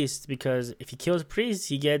all the priests, because if he kills priests,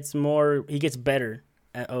 he gets better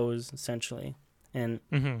at O's essentially, and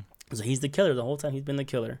Mm-hmm. so he's the killer the whole time. He's been the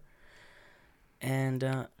killer. And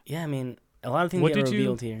yeah, I mean, a lot of things What get did you-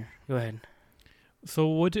 revealed here. Go ahead. So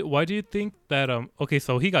why do you think that okay,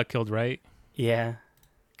 so he got killed, right? Yeah,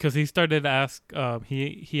 Because he started to ask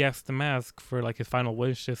he asked the mask for like his final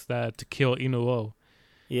wish, just that to kill Inuo,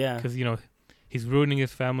 yeah, because he's ruining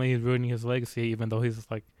his family, he's ruining his legacy, even though he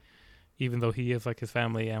is like his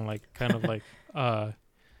family, and like kind of like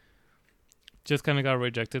just kind of got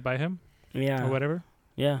rejected by him yeah, or whatever.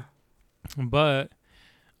 yeah. But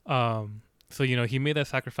so he made that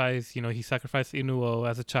sacrifice. He sacrificed Inuo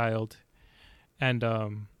as a child, and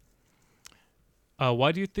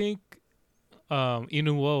why do you think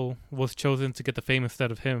Inuo was chosen to get the fame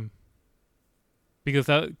instead of him? Because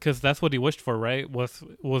that's what he wished for, right? Was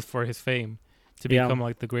for his fame to Yeah. become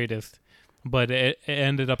like the greatest. But it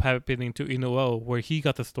ended up happening to Inuo, where he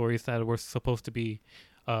got the stories that were supposed to be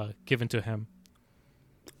given to him.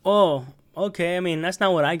 Oh, okay. I mean, that's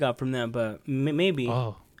not what I got from that, but maybe.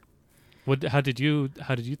 Oh, how did you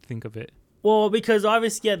think of it? Well, because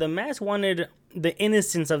obviously, yeah, the mask wanted the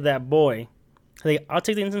innocence of that boy. Like, I'll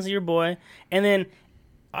take the innocence of your boy, and then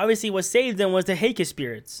obviously, what saved them was the Heike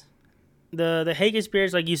spirits. The Heike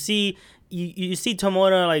spirits, like you see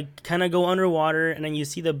Tomura like kind of go underwater, and then you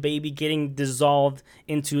see the baby getting dissolved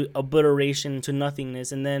into obliteration, into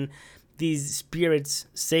nothingness, and then these spirits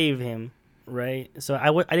save him, right? So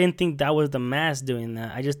I didn't think that was the mask doing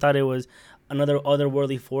that. I just thought it was another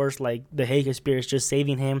otherworldly force, like the Heike spirits just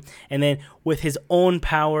saving him, and then with his own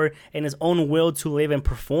power and his own will to live and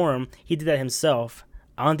perform, he did that himself.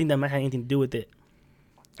 I don't think that match had anything to do with it.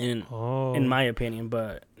 In Oh. in my opinion,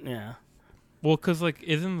 but yeah. Well, because, like,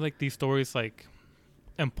 isn't, like, these stories, like,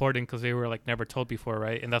 important because they were, like, never told before,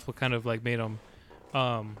 right? And that's what kind of, like, made them,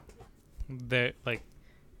 like,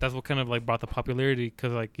 that's what kind of, like, brought the popularity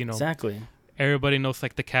because, like, you know, Exactly. everybody knows,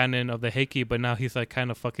 like, the canon of the Heike, but now he's, like, kind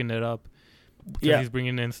of fucking it up because Yeah. he's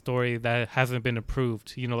bringing in story that hasn't been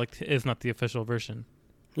approved, you know, like, is not the official version.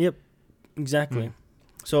 Yep. Exactly. Mm.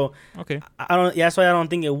 So Okay. I don't. That's why I don't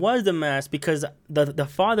think it was the mask, because the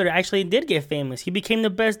father actually did get famous. He became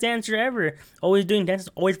the best dancer ever. Always doing dances,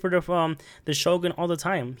 always for the Shogun all the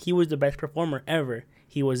time. He was the best performer ever.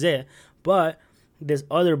 He was it. But this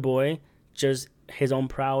other boy, just his own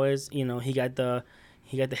prowess. You know, he got the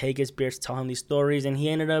Heike spirits to tell him these stories, and he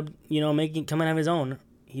ended up, you know, coming out of his own.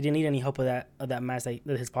 He didn't need any help of that mask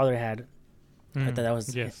that his father had. I thought that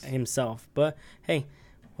was Yes. himself. But hey,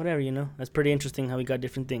 whatever, you know. That's pretty interesting how we got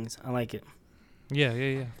different things. I like it.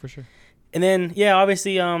 Yeah, for sure. And then, yeah,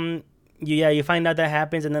 obviously, you find out that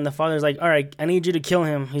happens, and then the father's like, all right, I need you to kill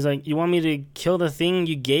him. He's like, you want me to kill the thing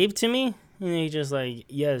you gave to me? And he's just like,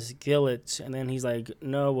 yes, kill it. And then he's like,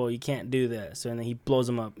 no, well, you can't do that. So then he blows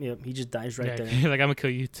him up. Yep, he just dies right there. He's like, I'm gonna kill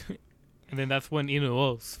you too. And then that's when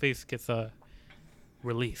Inuo's face gets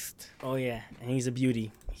released. Oh yeah, and he's a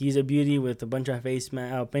beauty. He's a beauty with a bunch of face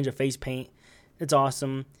paint. It's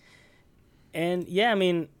awesome. And yeah, I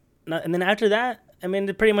mean, and then after that, I mean,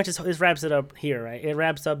 it pretty much this wraps it up here, right? It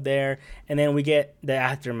wraps up there, and then we get the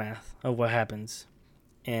aftermath of what happens.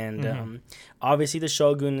 And obviously, the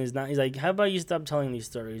Shogun is not. He's like, "How about you stop telling these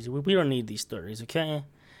stories? We don't need these stories, okay?" And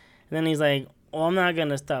then he's like, "Well, I'm not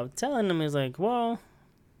gonna stop telling them." He's like, "Well,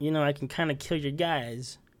 you know, I can kind of kill your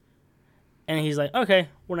guys." And he's like, "Okay,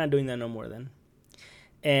 we're not doing that no more then."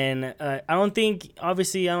 And I don't think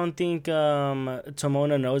Tomona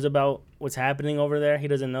knows about what's happening over there. He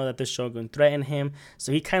doesn't know that the Shogun threatened him,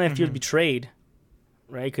 so he kind of feels betrayed,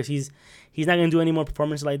 right? Because he's not gonna do any more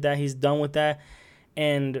performances like that. He's done with that,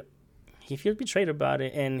 and he feels betrayed about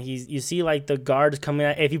it. And you see like the guards coming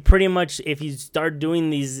out. If you start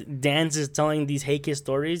doing these dances, telling these Heike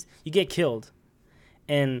stories, you get killed.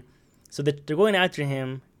 And so they're going after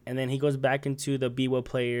him. And then he goes back into the Biwa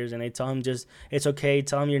players, and they tell him it's okay.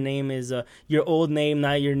 Tell him your name is your old name,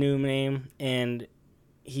 not your new name. And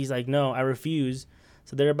he's like, no, I refuse.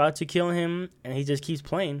 So they're about to kill him, and he just keeps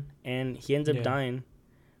playing, and he ends up dying.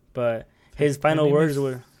 But his final words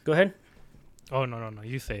were, go ahead. Oh, no.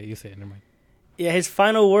 You say it. Never mind. Yeah, his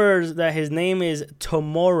final words that his name is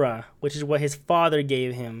Tomora, which is what his father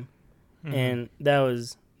gave him. And that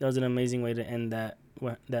was an amazing way to end that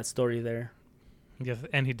story there. Yes,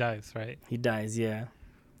 and he dies, right? He dies, yeah.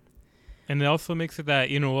 And it also makes it that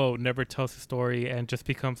Inuo never tells his story and just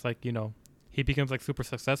becomes like, you know, he becomes like super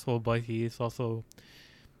successful, but he's also,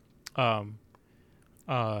 like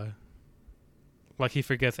he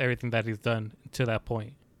forgets everything that he's done to that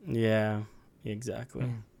point. Yeah, exactly.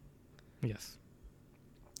 Yes.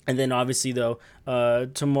 And then obviously though,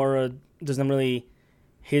 Tomora doesn't really.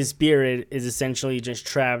 His spirit is essentially just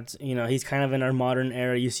trapped. You know, he's kind of in our modern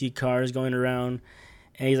era. You see cars going around,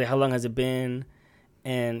 and he's like, "How long has it been?"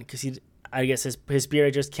 And because I guess his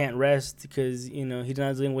spirit just can't rest because, you know, he's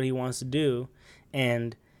not doing what he wants to do.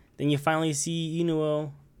 And then you finally see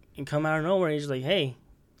Inuo and come out of nowhere. And he's like, "Hey,"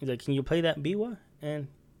 he's like, "Can you play that biwa?" And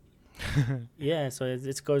yeah, so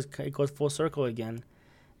it goes full circle again.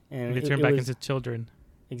 And they turn back into children.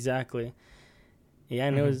 Exactly. Yeah,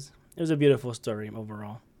 and it was a beautiful story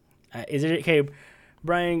overall. Is it okay,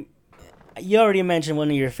 Brian? You already mentioned one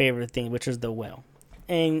of your favorite things, which was the whale,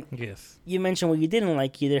 and yes, you mentioned what you didn't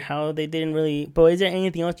like either. How they didn't really. But is there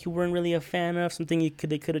anything else you weren't really a fan of? Something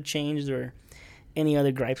they could have changed, or any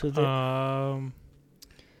other gripes with it?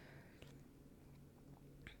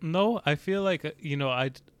 No, I feel like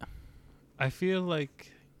I feel like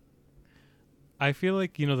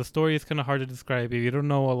you know the story is kind of hard to describe. If you don't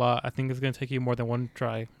know a lot, I think it's gonna take you more than one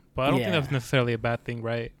try. But I don't think that's necessarily a bad thing,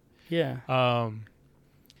 right? Yeah. I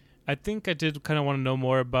think I did kind of want to know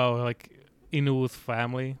more about like Inuo's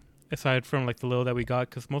family, aside from like the little that we got,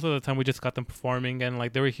 because most of the time we just got them performing and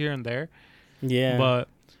like they were here and there. Yeah. But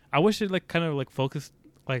I wish it like kind of like focused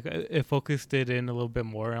it in a little bit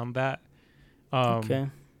more on that. Okay.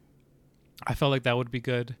 I felt like that would be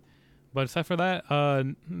good. But aside for that, I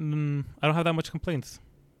don't have that much complaints.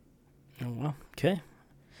 Oh, well, okay.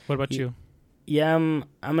 What about you? Yeah, I'm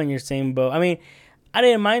in your same boat. I mean, I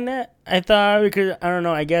didn't mind that. I thought, because I don't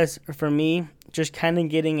know, I guess for me, just kind of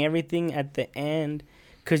getting everything at the end,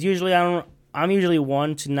 because usually I'm usually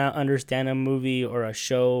one to not understand a movie or a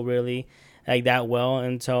show really like that well,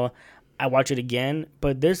 and so I watch it again.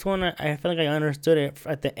 But this one, I feel like I understood it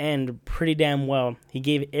at the end pretty damn well. He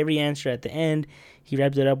gave every answer at the end. He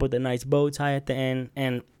wrapped it up with a nice bow tie at the end,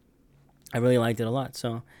 and I really liked it a lot.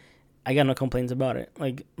 So I got no complaints about it.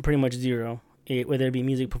 Like, pretty much zero. Whether it be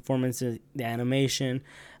music performances, the animation.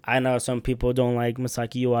 I know some people don't like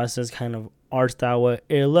Masaki Yuasa's kind of art style.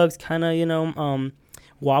 It looks kind of,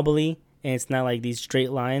 wobbly, and it's not like these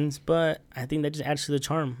straight lines, but I think that just adds to the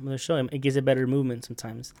charm of the show. It gives it better movement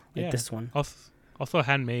sometimes, like this one. Also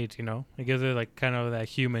handmade, it gives it like kind of that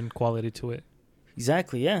human quality to it.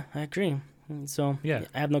 Exactly, yeah, I agree. So yeah,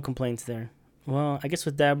 I have no complaints there. Well, I guess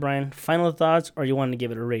with that, Brian, final thoughts, or you want to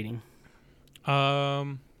give it a rating?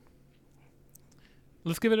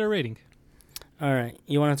 Let's give it a rating. All right,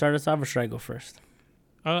 you want to start us off, or should I go first?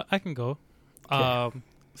 I can go. Okay.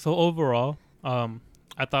 So overall,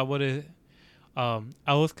 I thought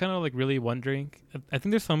I was kind of like really wondering. I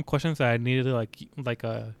think there's some questions that I needed to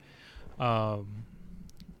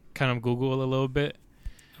kind of Google a little bit.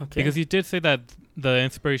 Okay. Because you did say that the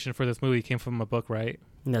inspiration for this movie came from a book, right?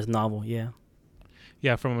 That's novel, yeah.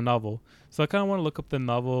 Yeah, from a novel. So I kind of want to look up the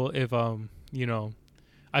novel if I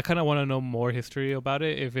kind of want to know more history about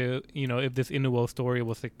it. If if this Inuo story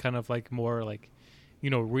was like kind of like more like,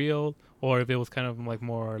 real, or if it was kind of like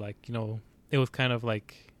more like, it was kind of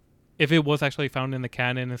like, if it was actually found in the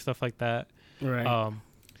canon and stuff like that. Right.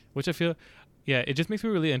 Which I feel, yeah, it just makes me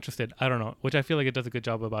really interested. I don't know, which I feel like it does a good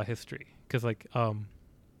job about history. Because like, I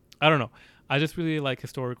don't know. I just really like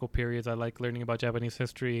historical periods. I like learning about Japanese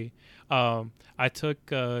history. I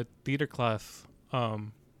took a theater class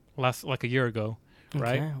like a year ago,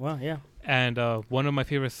 right? Okay. Well, yeah. And one of my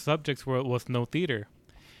favorite subjects was no theater.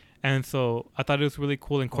 And so I thought it was really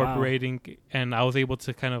cool incorporating, and I was able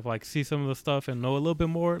to kind of like see some of the stuff and know a little bit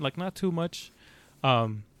more, like not too much.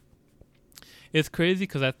 It's crazy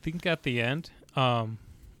because I think at the end,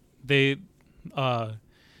 they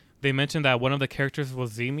mentioned that one of the characters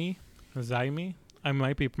was Zaimi. I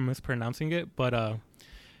might be mispronouncing it, but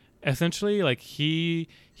essentially like he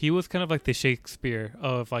was kind of like the Shakespeare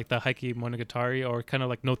of like the Heike Monogatari, or kind of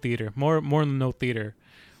like no theater, more than no theater,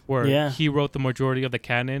 where he wrote the majority of the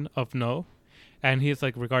canon of No, and he's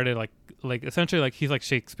like regarded like essentially like he's like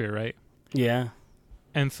Shakespeare, right? Yeah.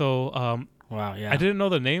 And so wow, yeah. I didn't know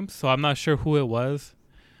the name, so I'm not sure who it was.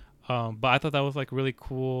 But I thought that was like really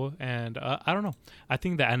cool, and I don't know. I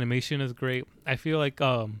think the animation is great. I feel like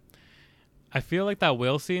that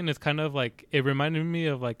whale scene is kind of like, it reminded me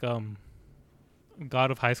of like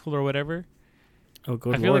God of High School or whatever. Oh,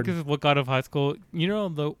 good I feel Lord. like this is what God of High School.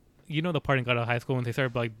 The part in God of High School when they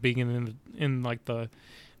started like being in like the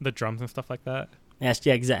drums and stuff like that. Yeah,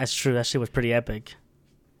 that's true. That shit was pretty epic.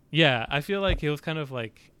 Yeah, I feel like it was kind of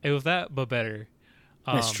like it was that, but better.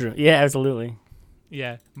 That's true. Yeah, absolutely.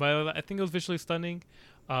 Yeah, but I think it was visually stunning.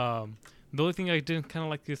 The only thing I didn't kind of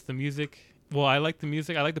like is the music. Well, I like the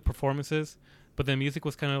music. I like the performances, but the music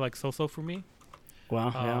was kind of like so-so for me.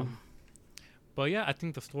 Wow. Yeah. But yeah, I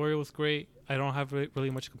think the story was great. I don't have really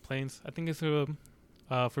much complaints. I think it's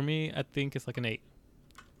for me, I think it's like an 8.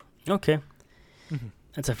 Okay. Mm-hmm.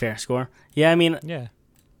 That's a fair score. Yeah, I mean, yeah.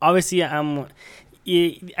 Obviously, at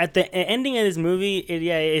the ending of this movie,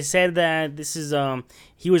 it said that this is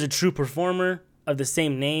he was a true performer of the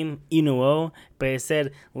same name, Inuo, but it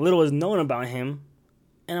said little was known about him.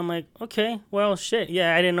 And I'm like, okay, well, shit.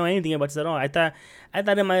 Yeah, I didn't know anything about this at all. I thought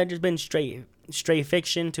it might have just been straight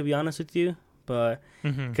fiction, to be honest with you. But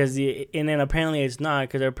because and then apparently it's not,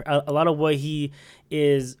 because a lot of what he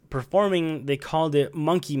is performing, they called it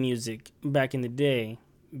monkey music back in the day,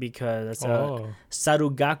 because that's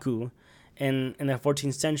sarugaku in the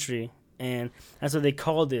 14th century, and that's what they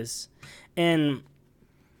call this. And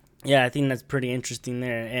yeah, I think that's pretty interesting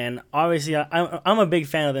there. And obviously, I'm a big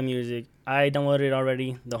fan of the music. I downloaded it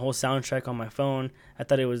already, the whole soundtrack on my phone. I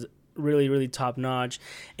thought it was really, really top notch.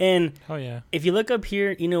 And if you look up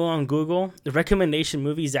here, on Google, the recommendation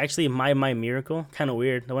movie is actually My Miracle. Kind of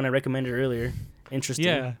weird. The one I recommended earlier. Interesting.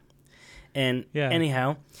 Yeah. And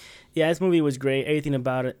anyhow, this movie was great. Everything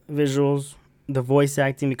about it, visuals, the voice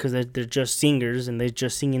acting, because they're just singers and they're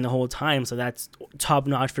just singing the whole time. So that's top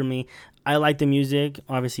notch for me. I like the music.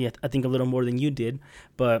 Obviously, I think a little more than you did,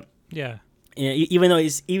 but even though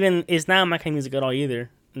it's not my kind of music at all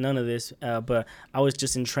either. None of this, but I was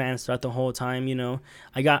just entranced throughout the whole time.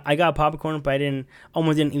 I got popcorn, but I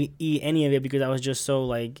almost didn't eat any of it because I was just so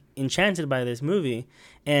like enchanted by this movie.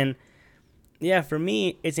 And yeah, for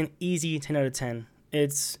me, it's an easy 10 out of 10.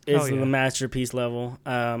 It's the masterpiece level.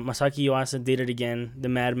 Masaki Yuasa did it again. The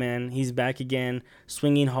Madman, he's back again,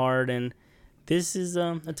 swinging hard, and this is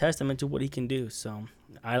a testament to what he can do. So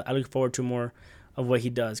I look forward to more of what he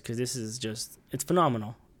does, because this is it's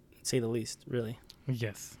phenomenal. say the least, really.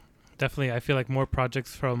 Yes, definitely. I feel like more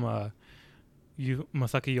projects from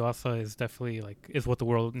Masaki Yuasa is definitely like is what the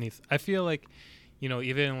world needs. I feel like, you know,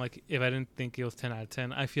 even like if I didn't think it was 10 out of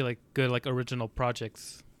 10, I feel like good like original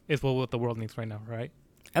projects is what the world needs right now, right?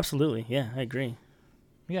 Absolutely, yeah, I agree.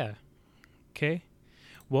 Yeah. Okay.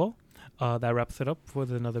 Well, that wraps it up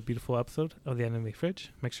with another beautiful episode of the Anime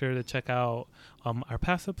Fridge. Make sure to check out our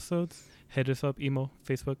past episodes. Hit us up, email,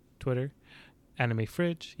 Facebook, Twitter, Anime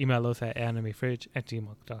Fridge. Email us at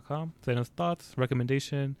animefridge@gmail.com. Send us thoughts,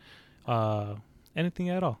 recommendation, anything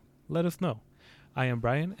at all. Let us know. I am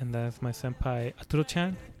Brian, and that's my senpai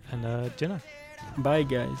Arturo-chan and Jenna. Bye,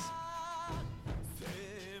 guys.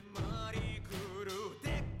 迫り来るで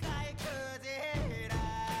っかいクジラ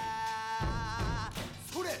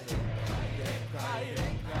それでっかい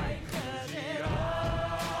クジラ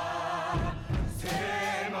迫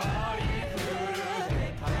り来るで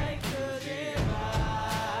っかいクジラ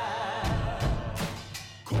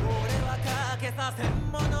これはかけさせん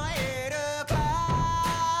ものいるか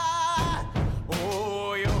泳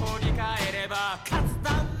ぎ帰ればカツダ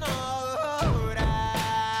ンの裏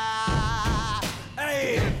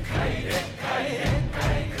でっかいでっかいでっか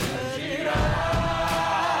いクジラ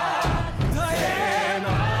迫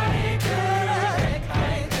り来るでっか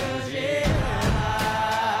いクジラ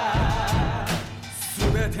す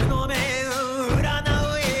べての命運占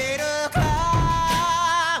ういるか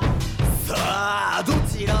さあど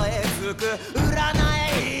ちらへつく占